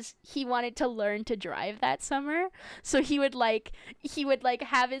 because he wanted to learn to drive that summer. So he would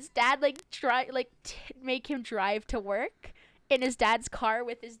have his dad, like, make him drive to work in his dad's car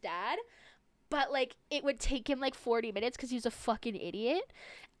with his dad. But, like, it would take him, like, 40 minutes because he was a fucking idiot.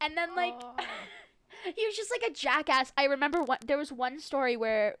 And then, like, he was just, like, a jackass. I remember there was one story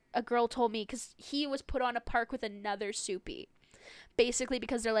where a girl told me, because he was put on a park with another soupy. Basically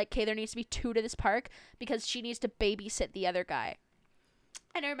because they're like, okay, there needs to be 2 to this park because she needs to babysit the other guy.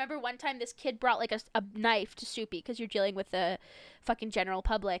 And I remember one time this kid brought, like, a knife to Soupy because you're dealing with the fucking general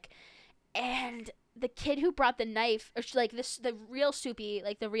public. And the kid who brought the knife, or, like, the real Soupy,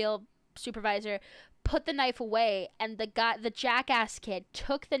 like, the real supervisor, put the knife away, and the jackass kid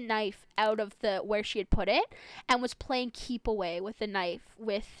took the knife out of where she had put it and was playing keep away with the knife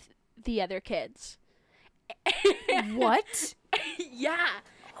with the other kids. What? Yeah.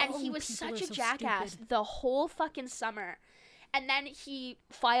 And he was such a jackass the whole fucking summer. And then he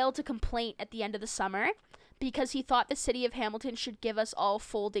filed a complaint at the end of the summer because he thought the city of Hamilton should give us all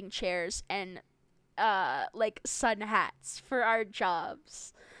folding chairs and like sun hats for our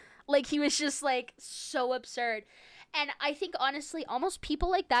jobs. Like, he was just, like, so absurd. And I think, honestly, almost people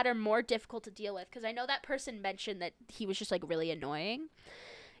like that are more difficult to deal with. Because I know that person mentioned that he was just, like, really annoying.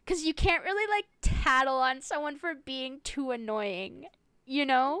 Because you can't really, like, tattle on someone for being too annoying, you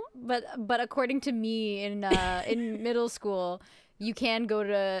know? But according to me in middle school, you can go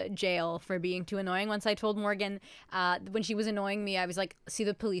to jail for being too annoying. Once I told Morgan, when she was annoying me, I was like, see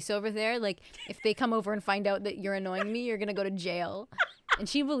the police over there? Like, if they come over and find out that you're annoying me, you're going to go to jail. And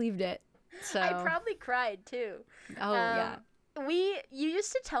she believed it. So I probably cried too. Oh, yeah. You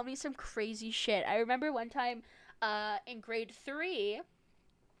used to tell me some crazy shit. I remember one time in grade 3,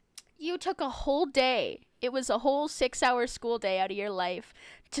 you took a whole day. It was a whole 6-hour school day out of your life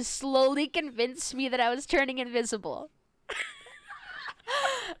to slowly convince me that I was turning invisible.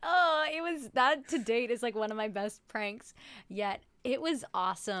 Oh, it was, that to date is like one of my best pranks yet. It was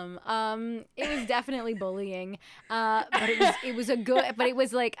awesome. It was definitely bullying. But it was a good, but it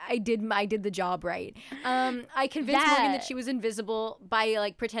was like I did the job right. I convinced Morgan that she was invisible by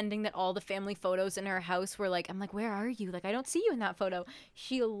like pretending that all the family photos in her house were like, I'm like, where are you? Like, I don't see you in that photo.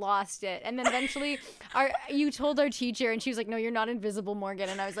 She lost it. And then eventually you told our teacher and she was like, no, you're not invisible, Morgan.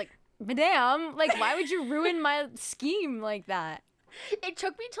 And I was like, madam, like, why would you ruin my scheme like that? It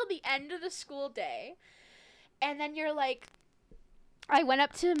took me till the end of the school day. And then you're like, I went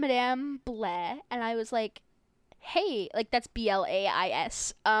up to Madame Blais and I was like, hey, like, that's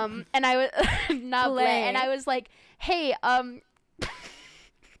Blais. And I was not Blais. And I was like, hey, can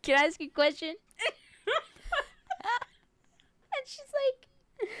I ask you a question? And she's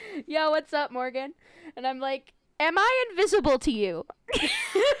like, yo, what's up, Morgan? And I'm like, am I invisible to you?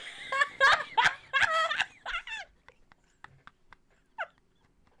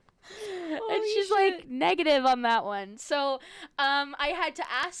 And she's like, negative on that one. So I had to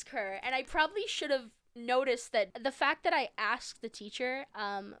ask her, and I probably should have noticed that the fact that I asked the teacher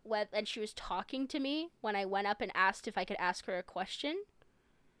and she was talking to me when I went up and asked if I could ask her a question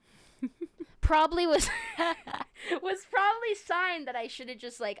probably was was probably sign that I should have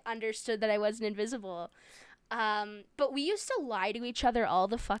just like understood that I wasn't invisible. But we used to lie to each other all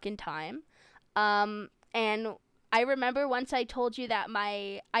the fucking time. And I remember once I told you that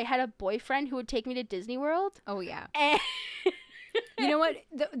I had a boyfriend who would take me to Disney World. Oh, yeah. And You know what?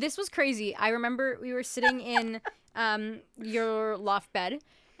 This was crazy. I remember we were sitting in your loft bed,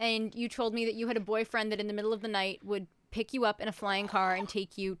 and you told me that you had a boyfriend that in the middle of the night would pick you up in a flying car and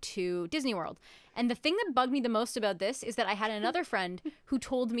take you to Disney World. And the thing that bugged me the most about this is that I had another friend who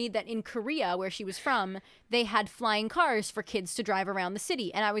told me that in Korea, where she was from, they had flying cars for kids to drive around the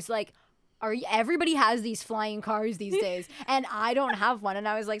city. And I was like, everybody has these flying cars these days, and I don't have one. And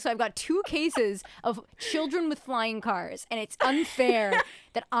I was like, so I've got 2 cases of children with flying cars, and it's unfair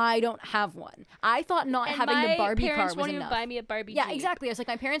that I don't have one. I thought not having the Barbie car was enough. My parents won't even buy me a Barbie Jeep. Yeah, exactly. I was like,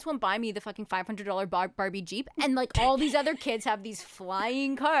 my parents won't buy me the fucking $500 Barbie Jeep, and like all these other kids have these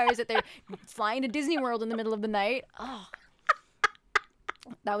flying cars that they're flying to Disney World in the middle of the night. Oh.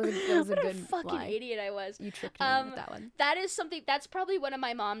 That was a what good a fucking lie. idiot I was. You tricked me with that one. That is something that's probably one of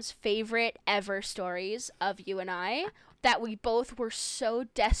my mom's favorite ever stories of you and I, that we both were so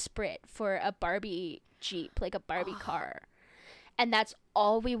desperate for a Barbie Jeep, like a Barbie car. And that's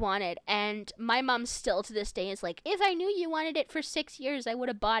all we wanted. And my mom still to this day is like, if I knew you wanted it for 6 years, I would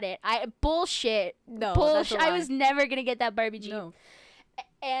have bought it. Bullshit. No, bullshit. that's a lie. I was never gonna get that Barbie Jeep. No.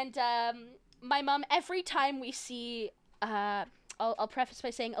 And my mom, every time we see I'll preface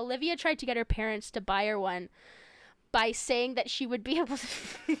by saying Olivia tried to get her parents to buy her one by saying that she would be able to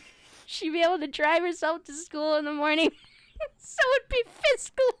she'd be able to drive herself to school in the morning. So it'd be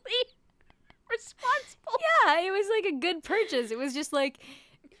fiscally responsible. Yeah, it was like a good purchase. It was just like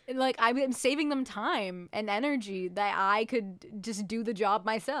I'm saving them time and energy that I could just do the job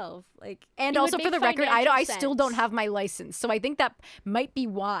myself. Like, and It would also for make the record, financial I still don't sense. have my license, so I think that might be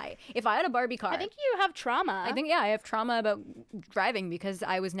why. If I had a Barbie car, I think you have trauma. I have trauma about driving because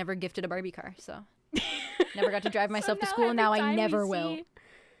I was never gifted a Barbie car, so never got to drive myself to school. Now I never will.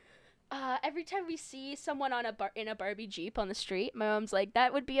 Every time we see someone on in a Barbie Jeep on the street, my mom's like,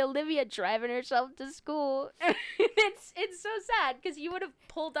 "That would be Olivia driving herself to school." it's so sad because you would have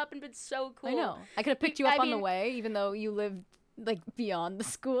pulled up and been so cool. I know. I could have picked you up on the way, even though you lived like beyond the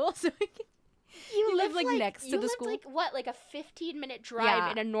school. So you live like next to the school. You lived like what, like a 15-minute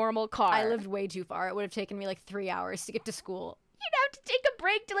drive in a normal car. I lived way too far. It would have taken me like 3 hours to get to school. You'd have to take a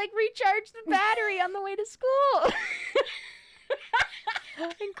break to like recharge the battery on the way to school.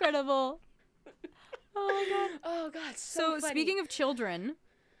 Incredible. Oh my god. Oh god. So funny. speaking of children,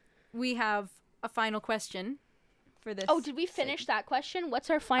 we have a final question for this. Oh, did we finish that question? What's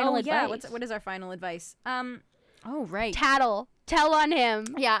our final advice? Yeah. What is our final advice? Oh right. Tell on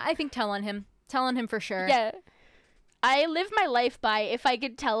him. Yeah, I think tell on him. Tell on him for sure. Yeah. I live my life by, if I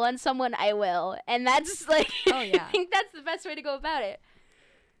could tell on someone, I will. And that's like, Oh, yeah. I think that's the best way to go about it.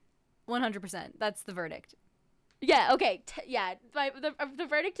 100%. That's the verdict. Yeah, okay. The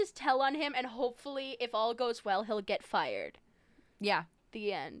verdict is tell on him, and hopefully, if all goes well, he'll get fired. Yeah.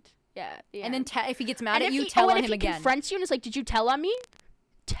 The end. Yeah. The And end. then if he gets mad And at if you, he- tell on and him if he again. confronts you and is like, did you tell on me?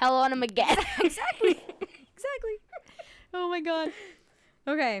 Tell on him again. Exactly. Exactly. Oh my god.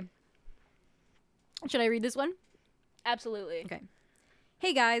 Okay. Should I read this one? Absolutely. Okay.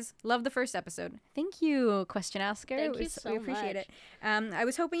 Hey guys, love the first episode. Thank you, question asker. Thank you so We appreciate much. it. I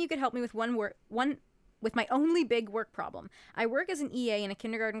was hoping you could help me with with my only big work problem. I work as an EA in a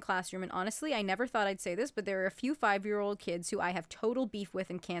kindergarten classroom, and honestly, I never thought I'd say this, but there are a few 5-year-old kids who I have total beef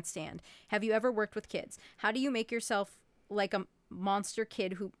with and can't stand. Have you ever worked with kids? How do you make yourself like a monster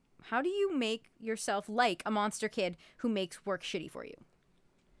kid who makes work shitty for you?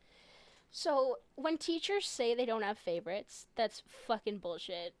 So, when teachers say they don't have favorites, that's fucking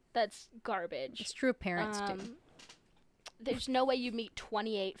bullshit. That's garbage. It's true of parents too. There's no way you meet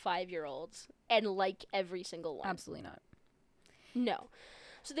 28 5-year-olds and like every single one. Absolutely not. No.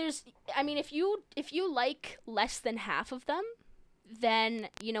 So if you like less than half of them, then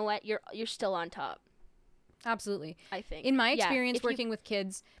you know what, you're still on top. Absolutely. I think. In my Yeah, experience if you- working with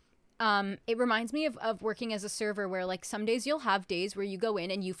kids, it reminds me of working as a server where like some days you'll have days where you go in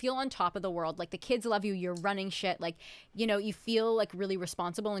and you feel on top of the world. Like the kids love you, you're running shit. Like, you know, you feel like really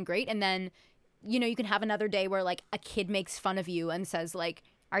responsible and great. And then, you know, you can have another day where like a kid makes fun of you and says like,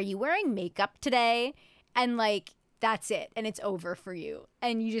 are you wearing makeup today? And like, that's it. And it's over for you.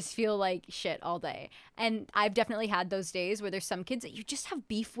 And you just feel like shit all day. And I've definitely had those days where there's some kids that you just have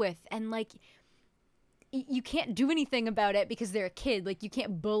beef with. And like, you can't do anything about it because they're a kid. Like, you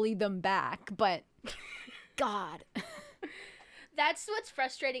can't bully them back. But, God. That's what's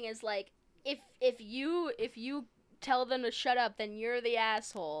frustrating is like, if you tell them to shut up, then you're the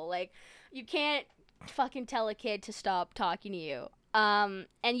asshole. Like, You can't fucking tell a kid to stop talking to you. And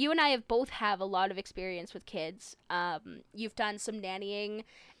you and I have both have a lot of experience with kids. You've done some nannying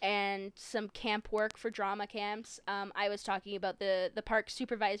and some camp work for drama camps. I was talking about the park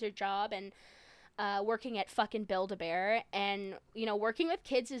supervisor job and working at fucking Build-A-Bear. And, you know, working with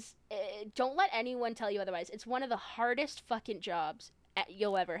kids is, don't let anyone tell you otherwise. It's one of the hardest fucking jobs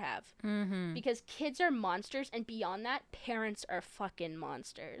you'll ever have. Mm-hmm. Because kids are monsters, and beyond that, parents are fucking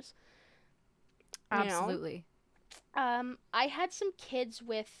monsters. Absolutely. I had some kids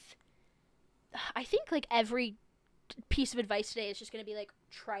with, I think, like, every piece of advice today is just going to be, like,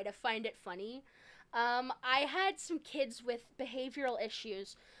 try to find it funny. I had some kids with behavioral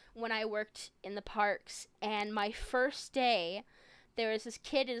issues when I worked in the parks, and my first day, there was this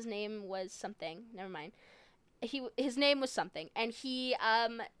kid, his name was something, never mind. His name was something, and he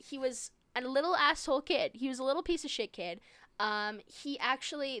was a little asshole kid. He was a little piece of shit kid. He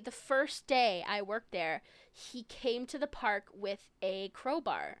actually, the first day I worked there, he came to the park with a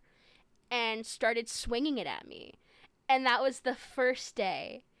crowbar and started swinging it at me. And that was the first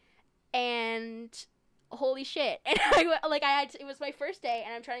day. And holy shit. And it was my first day,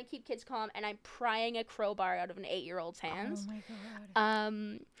 and I'm trying to keep kids calm, and I'm prying a crowbar out of an 8-year-old's hands. Oh my God.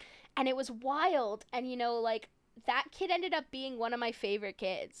 And it was wild. And, you know, like, that kid ended up being one of my favorite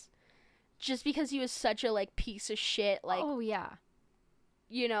kids. Just because he was such a, like, piece of shit, like... Oh, yeah.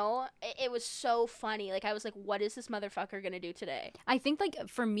 You know? It was so funny. Like, I was like, what is this motherfucker gonna do today? I think, like,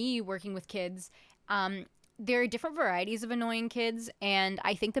 for me, working with kids, there are different varieties of annoying kids, and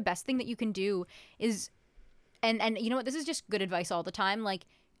I think the best thing that you can do is... And you know what? This is just good advice all the time. Like,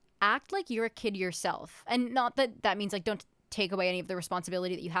 act like you're a kid yourself. And not that means, like, don't take away any of the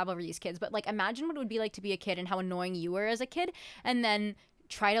responsibility that you have over these kids, but, like, imagine what it would be like to be a kid and how annoying you were as a kid, and then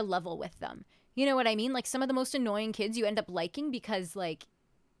try to level with them. You know what I mean? Like, some of the most annoying kids you end up liking because, like,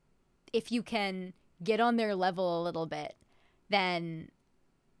 if you can get on their level a little bit, then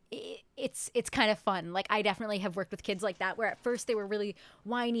it's kind of fun. Like, I definitely have worked with kids like that, where at first they were really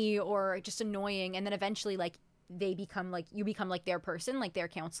whiny or just annoying, and then eventually, like, you become like their person, like their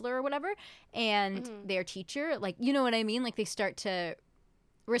counselor or whatever, and their teacher. Like, you know what I mean? Like, they start to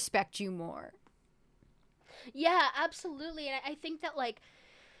respect you more. Yeah, absolutely. And I think that, like,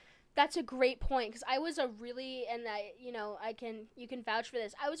 that's a great point, because I was a really, and you can vouch for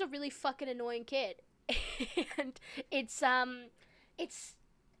this, I was a really fucking annoying kid. And it's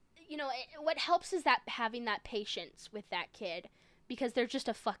you know, what helps is that having that patience with that kid, because they're just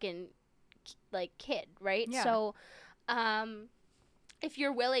a fucking, like, kid, right? Yeah. So, if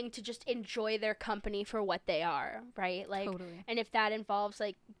you're willing to just enjoy their company for what they are, right? Like, Totally. And if that involves,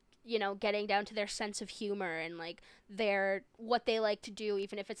 like, you know, getting down to their sense of humor and, like, what they like to do,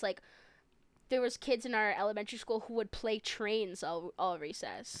 even if it's, like, there was kids in our elementary school who would play trains all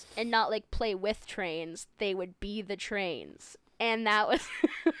recess, and not, like, play with trains. They would be the trains. And that was...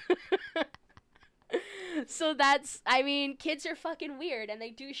 So that's, I mean, kids are fucking weird, and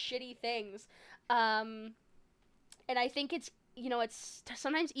they do shitty things. And I think it's, you know, it's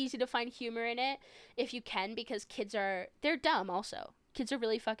sometimes easy to find humor in it if you can, because they're dumb also. Kids are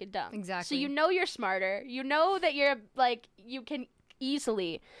really fucking dumb. Exactly. So you know you're smarter. You know that you're, like, you can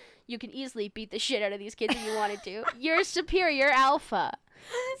easily beat the shit out of these kids if you wanted to. You're superior alpha.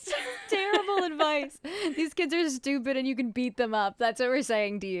 Terrible advice. These kids are stupid and you can beat them up. That's what we're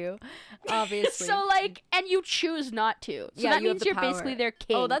saying to you, obviously. So, like, and you choose not to. So yeah, that means you're basically their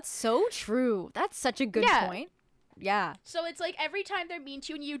king. Oh, that's so true. That's such a good point. Yeah. So it's like every time they're mean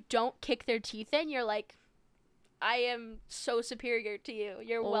to you and you don't kick their teeth in, you're like, I am so superior to you.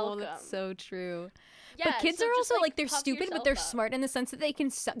 You're welcome. That's so true. Yeah, but kids so are just, also, like, they're pump stupid, but yourself they're up. smart in the sense that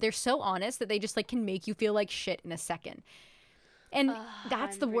they're so honest that they just, like, can make you feel like shit in a second. And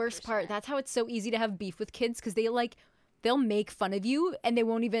that's the worst part. 100%. That's how it's so easy to have beef with kids, because they'll make fun of you and they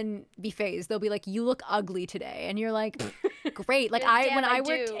won't even be fazed. They'll be like, you look ugly today. And you're like, great. Like, when I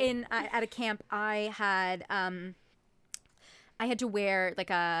worked at a camp, I had to wear,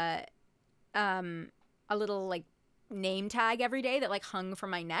 like, a little, like, name tag every day that, like, hung from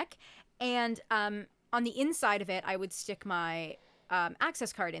my neck. And on the inside of it, I would stick my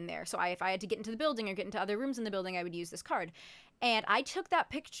access card in there. So if I had to get into the building or get into other rooms in the building, I would use this card. And I took that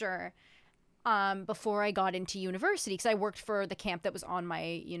picture before I got into university, because I worked for the camp that was on my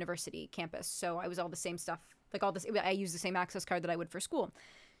university campus. So I was all the same stuff, like all this. I used the same access card that I would for school.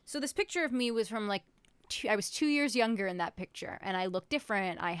 So this picture of me was from, like, I was 2 years younger in that picture, and I looked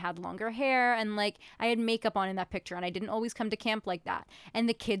different. I had longer hair, and, like, I had makeup on in that picture, and I didn't always come to camp like that. And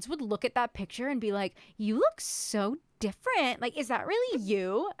the kids would look at that picture and be like, you look so different. Like, is that really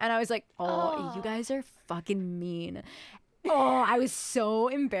you? And I was like, oh, you guys are fucking mean. Oh, I was so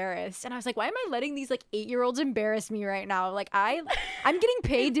embarrassed. And I was like, why am I letting these like 8-year-olds embarrass me right now? Like I'm getting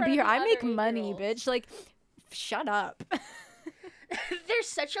paid to be here. I make money, bitch. Like shut up. There's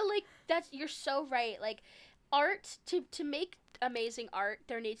such a like you're so right. Like art to make amazing art,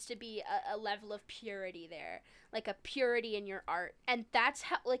 there needs to be a level of purity there. Like a purity in your art. And that's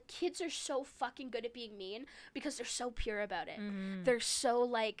how like kids are so fucking good at being mean because they're so pure about it. Mm-hmm. They're so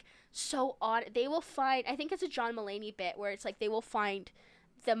like so odd. They will find, I think it's a John Mulaney bit where it's like they will find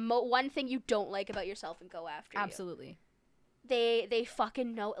the one thing you don't like about yourself and go after you. Absolutely. They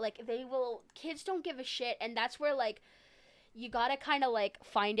fucking know, like they will, kids don't give a shit. And that's where like you gotta kind of like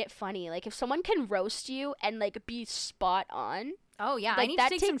find it funny. Like if someone can roast you and like be spot on. Oh yeah, like, I need to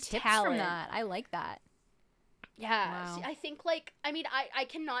take some tips from that. I like that. Yeah. Wow. See, I think like, I mean, I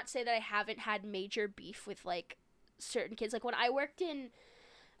cannot say that I haven't had major beef with like certain kids. Like when I worked in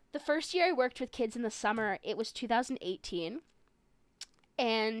the first year I worked with kids in the summer, it was 2018.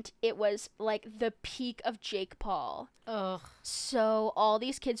 And it was like the peak of Jake Paul. Ugh. So all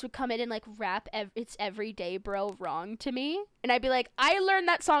these kids would come in and like rap It's Everyday Bro wrong to me. And I'd be like, I learned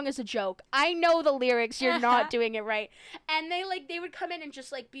that song as a joke. I know the lyrics. You're not doing it right. And they would come in and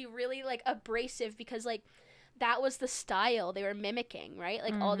just like be really like abrasive because like that was the style they were mimicking, right?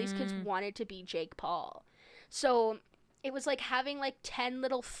 Like all these kids wanted to be Jake Paul. So it was like having like 10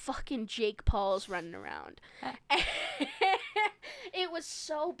 little fucking Jake Pauls running around. It was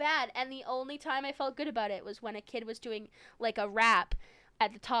so bad. And the only time I felt good about it was when a kid was doing like a rap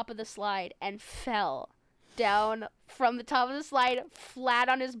at the top of the slide and fell down from the top of the slide flat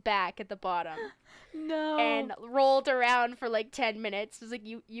on his back at the bottom. No. And rolled around for like 10 minutes. It was like,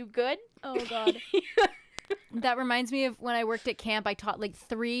 you good? Oh God. That reminds me of when I worked at camp. I taught like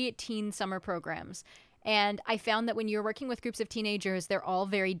 3 teen summer programs. And I found that when you're working with groups of teenagers, they're all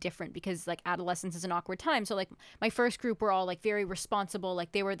very different because like adolescence is an awkward time. So like my first group were all like very responsible.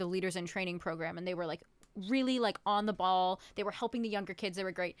 Like they were the leaders in training program and they were like really like on the ball. They were helping the younger kids. They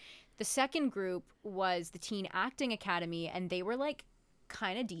were great. The second group was the teen acting academy and they were like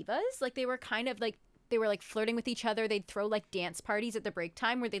kind of divas. Like they were kind of like, they were like flirting with each other. They'd throw like dance parties at the break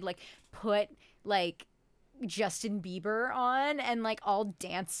time where they'd like put like Justin Bieber on and like all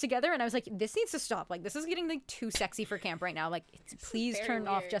dance together, and I was like, this needs to stop. Like this is getting like too sexy for camp right now. Like please turn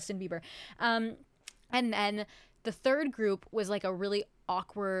off Justin Bieber. And then the third group was like a really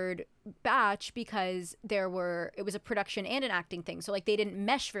awkward batch because it was a production and an acting thing, so like they didn't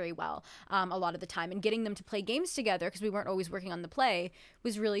mesh very well a lot of the time, and getting them to play games together because we weren't always working on the play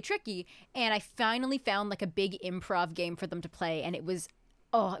was really tricky. And I finally found like a big improv game for them to play, and it was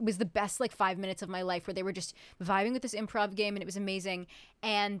the best like 5 minutes of my life where they were just vibing with this improv game and it was amazing.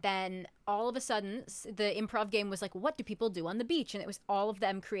 And then all of a sudden the improv game was like, what do people do on the beach? And it was all of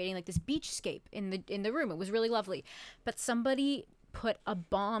them creating like this beachscape in the room. It was really lovely. But somebody put a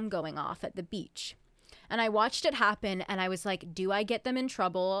bomb going off at the beach. And I watched it happen and I was like, do I get them in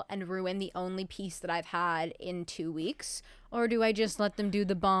trouble and ruin the only piece that I've had in 2 weeks? Or do I just let them do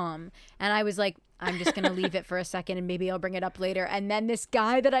the bomb? And I was like, I'm just going to leave it for a second and maybe I'll bring it up later. And then this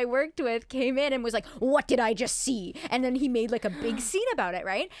guy that I worked with came in and was like, what did I just see? And then he made like a big scene about it,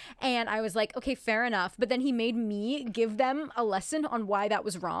 right? And I was like, okay, fair enough. But then he made me give them a lesson on why that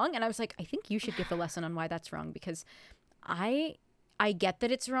was wrong. And I was like, I think you should give the lesson on why that's wrong because I get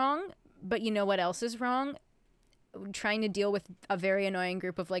that it's wrong, but you know what else is wrong? Trying to deal with a very annoying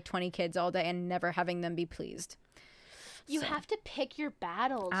group of like 20 kids all day and never having them be pleased. You have to pick your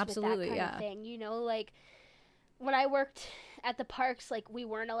battles. Absolutely, with that kind of thing. You know, like when I worked at the parks, like we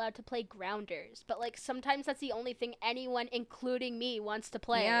weren't allowed to play grounders, but like sometimes that's the only thing anyone, including me, wants to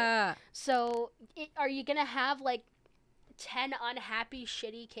play. Yeah. So are you gonna have like 10 unhappy,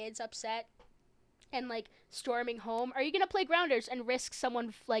 shitty kids upset and like storming home? Are you gonna play grounders and risk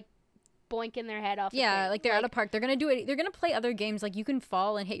someone like boinking their head off? Yeah, like they're at a park. They're gonna do it. They're gonna play other games. Like you can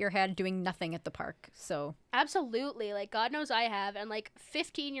fall and hit your head doing nothing at the park. So absolutely, like God knows I have, and like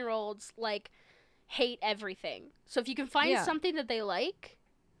 15-year-olds like hate everything. So if you can find something that they like,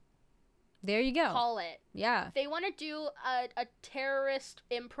 there you go. Call it. Yeah. If they want to do a terrorist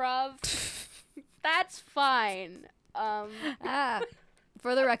improv, that's fine.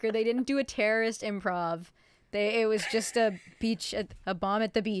 For the record, they didn't do a terrorist improv. It was just a bomb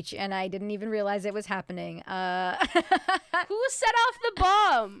at the beach, and I didn't even realize it was happening. Who set off the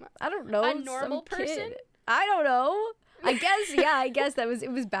bomb? I don't know. A normal person? Kid. I don't know. I guess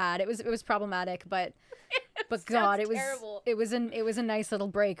it was bad. It was problematic, but God, terrible. it was a nice little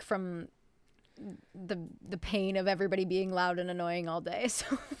break from the pain of everybody being loud and annoying all day.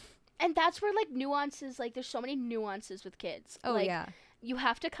 So. And that's where like nuances, like there's so many nuances with kids. Oh like, yeah. you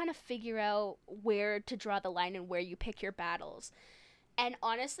have to kind of figure out where to draw the line and where you pick your battles. And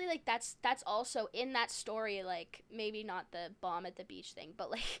honestly, like that's also in that story, like maybe not the bomb at the beach thing, but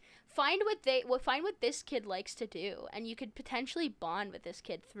like find what this kid likes to do, and you could potentially bond with this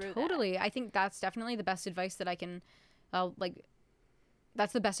kid through Totally. I think that's definitely the best advice that I can like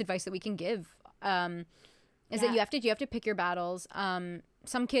that's the best advice that we can give. Is that you have to pick your battles.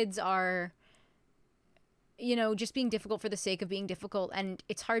 Some kids are, you know, just being difficult for the sake of being difficult, and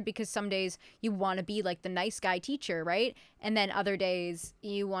it's hard because some days you want to be like the nice guy teacher, right? And then other days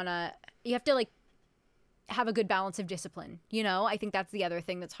you have to like have a good balance of discipline, you know? I think that's the other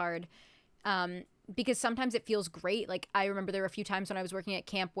thing that's hard. Because sometimes it feels great. Like I remember there were a few times when I was working at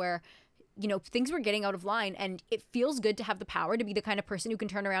camp where, you know, things were getting out of line, and it feels good to have the power to be the kind of person who can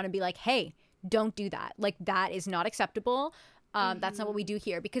turn around and be like, hey, don't do that. Like that is not acceptable. That's not what we do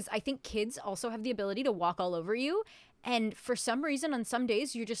here. Because I think kids also have the ability to walk all over you. And for some reason, on some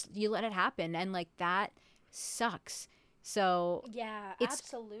days, you let it happen. And like that sucks. So yeah, it's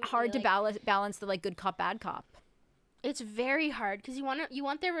absolutely hard to like, balance the like good cop, bad cop. it's very hard because you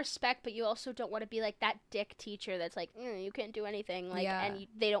want their respect, but you also don't want to be like that dick teacher that's like, you can't do anything, like, and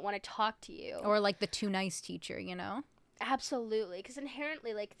they don't want to talk to you, or like the too nice teacher, you know. Absolutely, because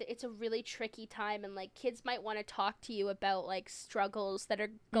inherently, like, it's a really tricky time, and like kids might want to talk to you about like struggles that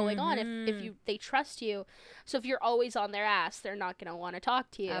are going on if they trust you. So if you're always on their ass, they're not gonna want to talk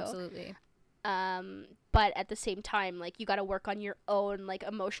to you. Absolutely. But at the same time, like, you got to work on your own like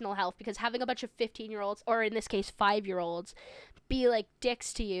emotional health, because having a bunch of 15-year-olds, or in this case 5-year-olds, be like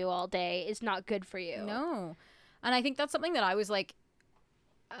dicks to you all day is not good for you. No, and I think that's something that I was like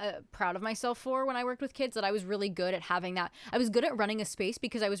proud of myself for when I worked with kids, that I was really good at having that. I was good at running a space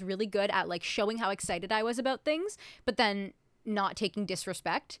because I was really good at like showing how excited I was about things, but then not taking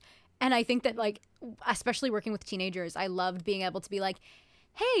disrespect. And I think that like, especially working with teenagers, I loved being able to be like,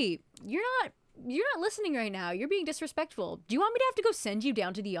 hey, you're not listening right now. You're being disrespectful. Do you want me to have to go send you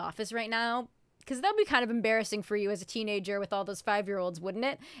down to the office right now? Because that would be kind of embarrassing for you as a teenager with all those 5-year-olds, wouldn't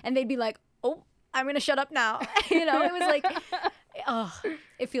it? And they'd be like, oh, I'm going to shut up now. You know, it was like, oh,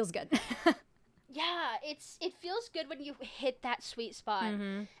 it feels good. Yeah, it feels good when you hit that sweet spot.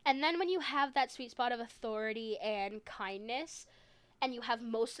 And then when you have that sweet spot of authority and kindness, and you have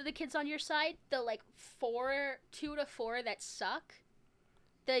most of the kids on your side, the like 2 to 4 that suck,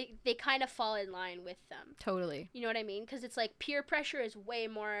 they kind of fall in line with them. Totally. You know what I mean? Because it's like peer pressure is way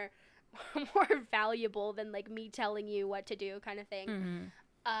more valuable than like me telling you what to do, kind of thing.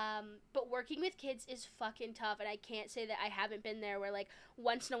 But working with kids is fucking tough, and I can't say that I haven't been there, where like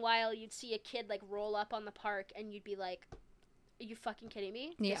once in a while you'd see a kid like roll up on the park and you'd be like, are you fucking kidding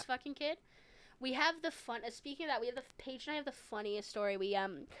me? Yeah. This fucking kid? We have the fun, speaking of that, we have Paige and I have the funniest story.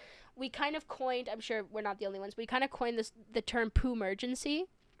 We kind of coined, I'm sure we're not the only ones, we kind of coined the term poo emergency.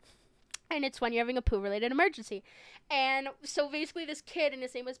 And it's when you're having a poo related emergency. And so basically this kid, and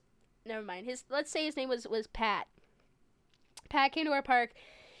his name was, let's say his name was Pat. Pat came to our park,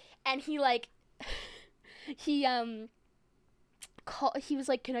 and he like, he was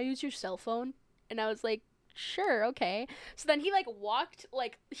like, can I use your cell phone? And I was like, sure, okay. So then he like walked,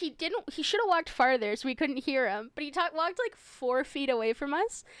 like, he should have walked farther so we couldn't hear him, but he walked like 4 feet away from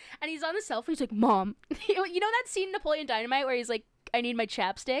us, and he's on the cell phone. He's like, Mom. You know that scene in Napoleon Dynamite where he's like, I need my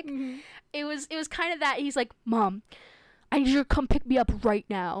chapstick? It was kind of that. He's like, Mom, I need you to come pick me up right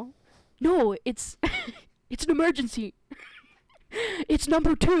now. No, it's it's an emergency. It's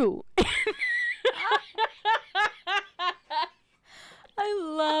number 2. I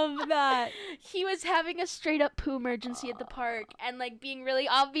love that. He was having a straight up poo emergency at the park, and like being really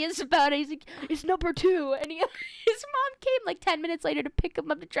obvious about it. He's like, it's number 2. And his mom came like 10 minutes later to pick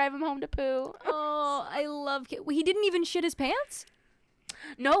him up to drive him home to poo. Oh, I love he didn't even shit his pants?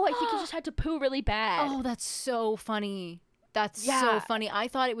 No, I think he just had to poo really bad. Oh, that's so funny. That's so funny. I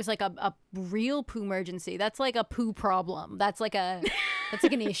thought it was like a real poo emergency. That's like a poo problem. That's like an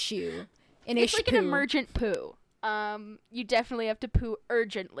issue. It's like an emergent poo. You definitely have to poo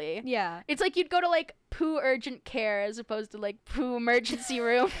urgently. Yeah. It's like you'd go to like poo urgent care as opposed to like poo emergency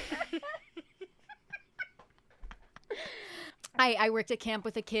room. I worked at camp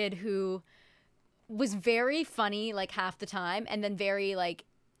with a kid who was very funny like half the time, and then very like,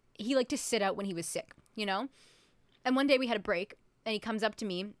 he liked to sit out when he was sick, you know? And one day we had a break, and he comes up to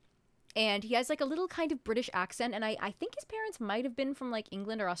me, and he has like a little kind of British accent, and I think his parents might have been from like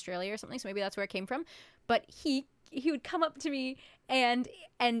England or Australia or something, so maybe that's where it came from. But he would come up to me, and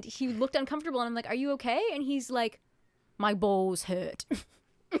he looked uncomfortable, and I'm like, are you okay? And he's like, my balls hurt.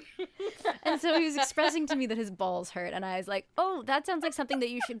 And so he was expressing to me that his balls hurt, and I was like, oh, that sounds like something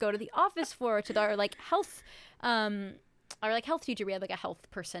that you should go to the office for, to our like health our like health teacher. We had like a health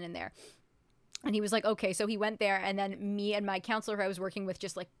person in there. And he was like, okay, so he went there, and then me and my counselor who I was working with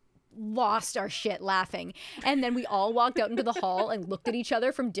just like lost our shit laughing. And then we all walked out into the hall and looked at each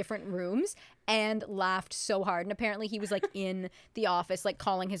other from different rooms and laughed so hard. And apparently he was like in the office, like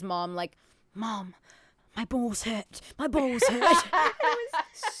calling his mom, like, Mom, my balls hurt. My balls hurt. It was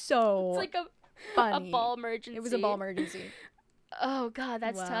so It's like funny. a ball emergency. It was a ball emergency. Oh God,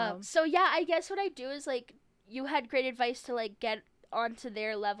 that's Wow. tough. So yeah, I guess what I do is like, you had great advice to like get onto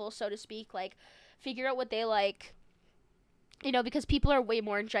their level, so to speak, like figure out what they like, you know, because people are way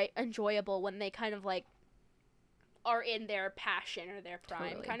more enjoyable when they kind of like are in their passion or their prime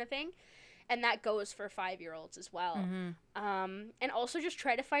Totally. kind of thing. And that goes for 5-year-olds as well. Mm-hmm. And also just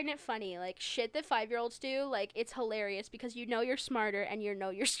try to find it funny, like shit that 5-year-olds do, like it's hilarious because you know you're smarter and you know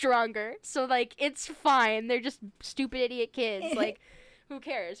you're stronger, so like it's fine, they're just stupid idiot kids. Like who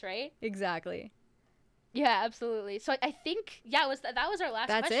cares, right? Exactly. Yeah, absolutely. So I think, yeah, that was our last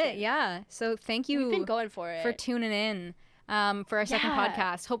That's question. it. Yeah. So thank you We've been going for it. for tuning in for our second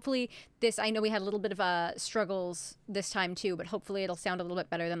podcast. Hopefully I know we had a little bit of struggles this time too, but hopefully it'll sound a little bit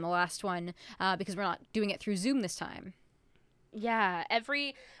better than the last one because we're not doing it through Zoom this time. Yeah,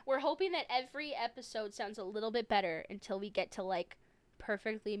 we're hoping that every episode sounds a little bit better until we get to like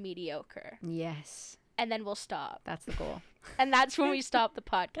perfectly mediocre. Yes. And then we'll stop. That's the goal. And that's when we stop the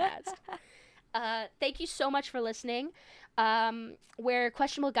podcast. Thank you so much for listening. We're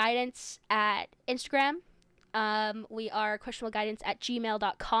Questionable Guidance at Instagram. We are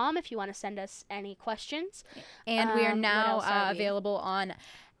questionableguidance@gmail.com if you want to send us any questions. And we are now what else are we? available on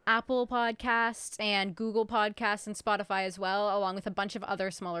Apple Podcasts and Google Podcasts and Spotify as well, along with a bunch of other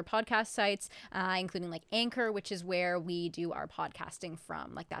smaller podcast sites, including like Anchor, which is where we do our podcasting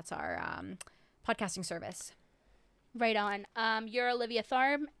from. Like that's our podcasting service. Right on. You're Olivia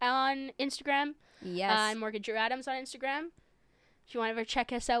Tharm on Instagram. Yes. I'm Morgan Drew Adams on Instagram. If you want to ever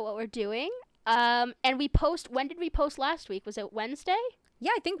check us out, what we're doing. And we post. When did we post last week? Was it Wednesday?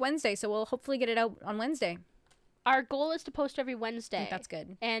 Yeah, I think Wednesday. So we'll hopefully get it out on Wednesday. Our goal is to post every Wednesday. I think that's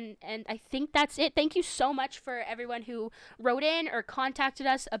good. And I think that's it. Thank you so much for everyone who wrote in or contacted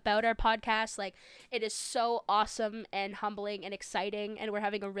us about our podcast. Like, it is so awesome and humbling and exciting, and we're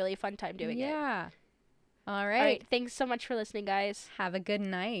having a really fun time doing it. Yeah. All right. All right. Thanks so much for listening, guys. Have a good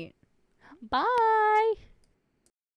night. Bye.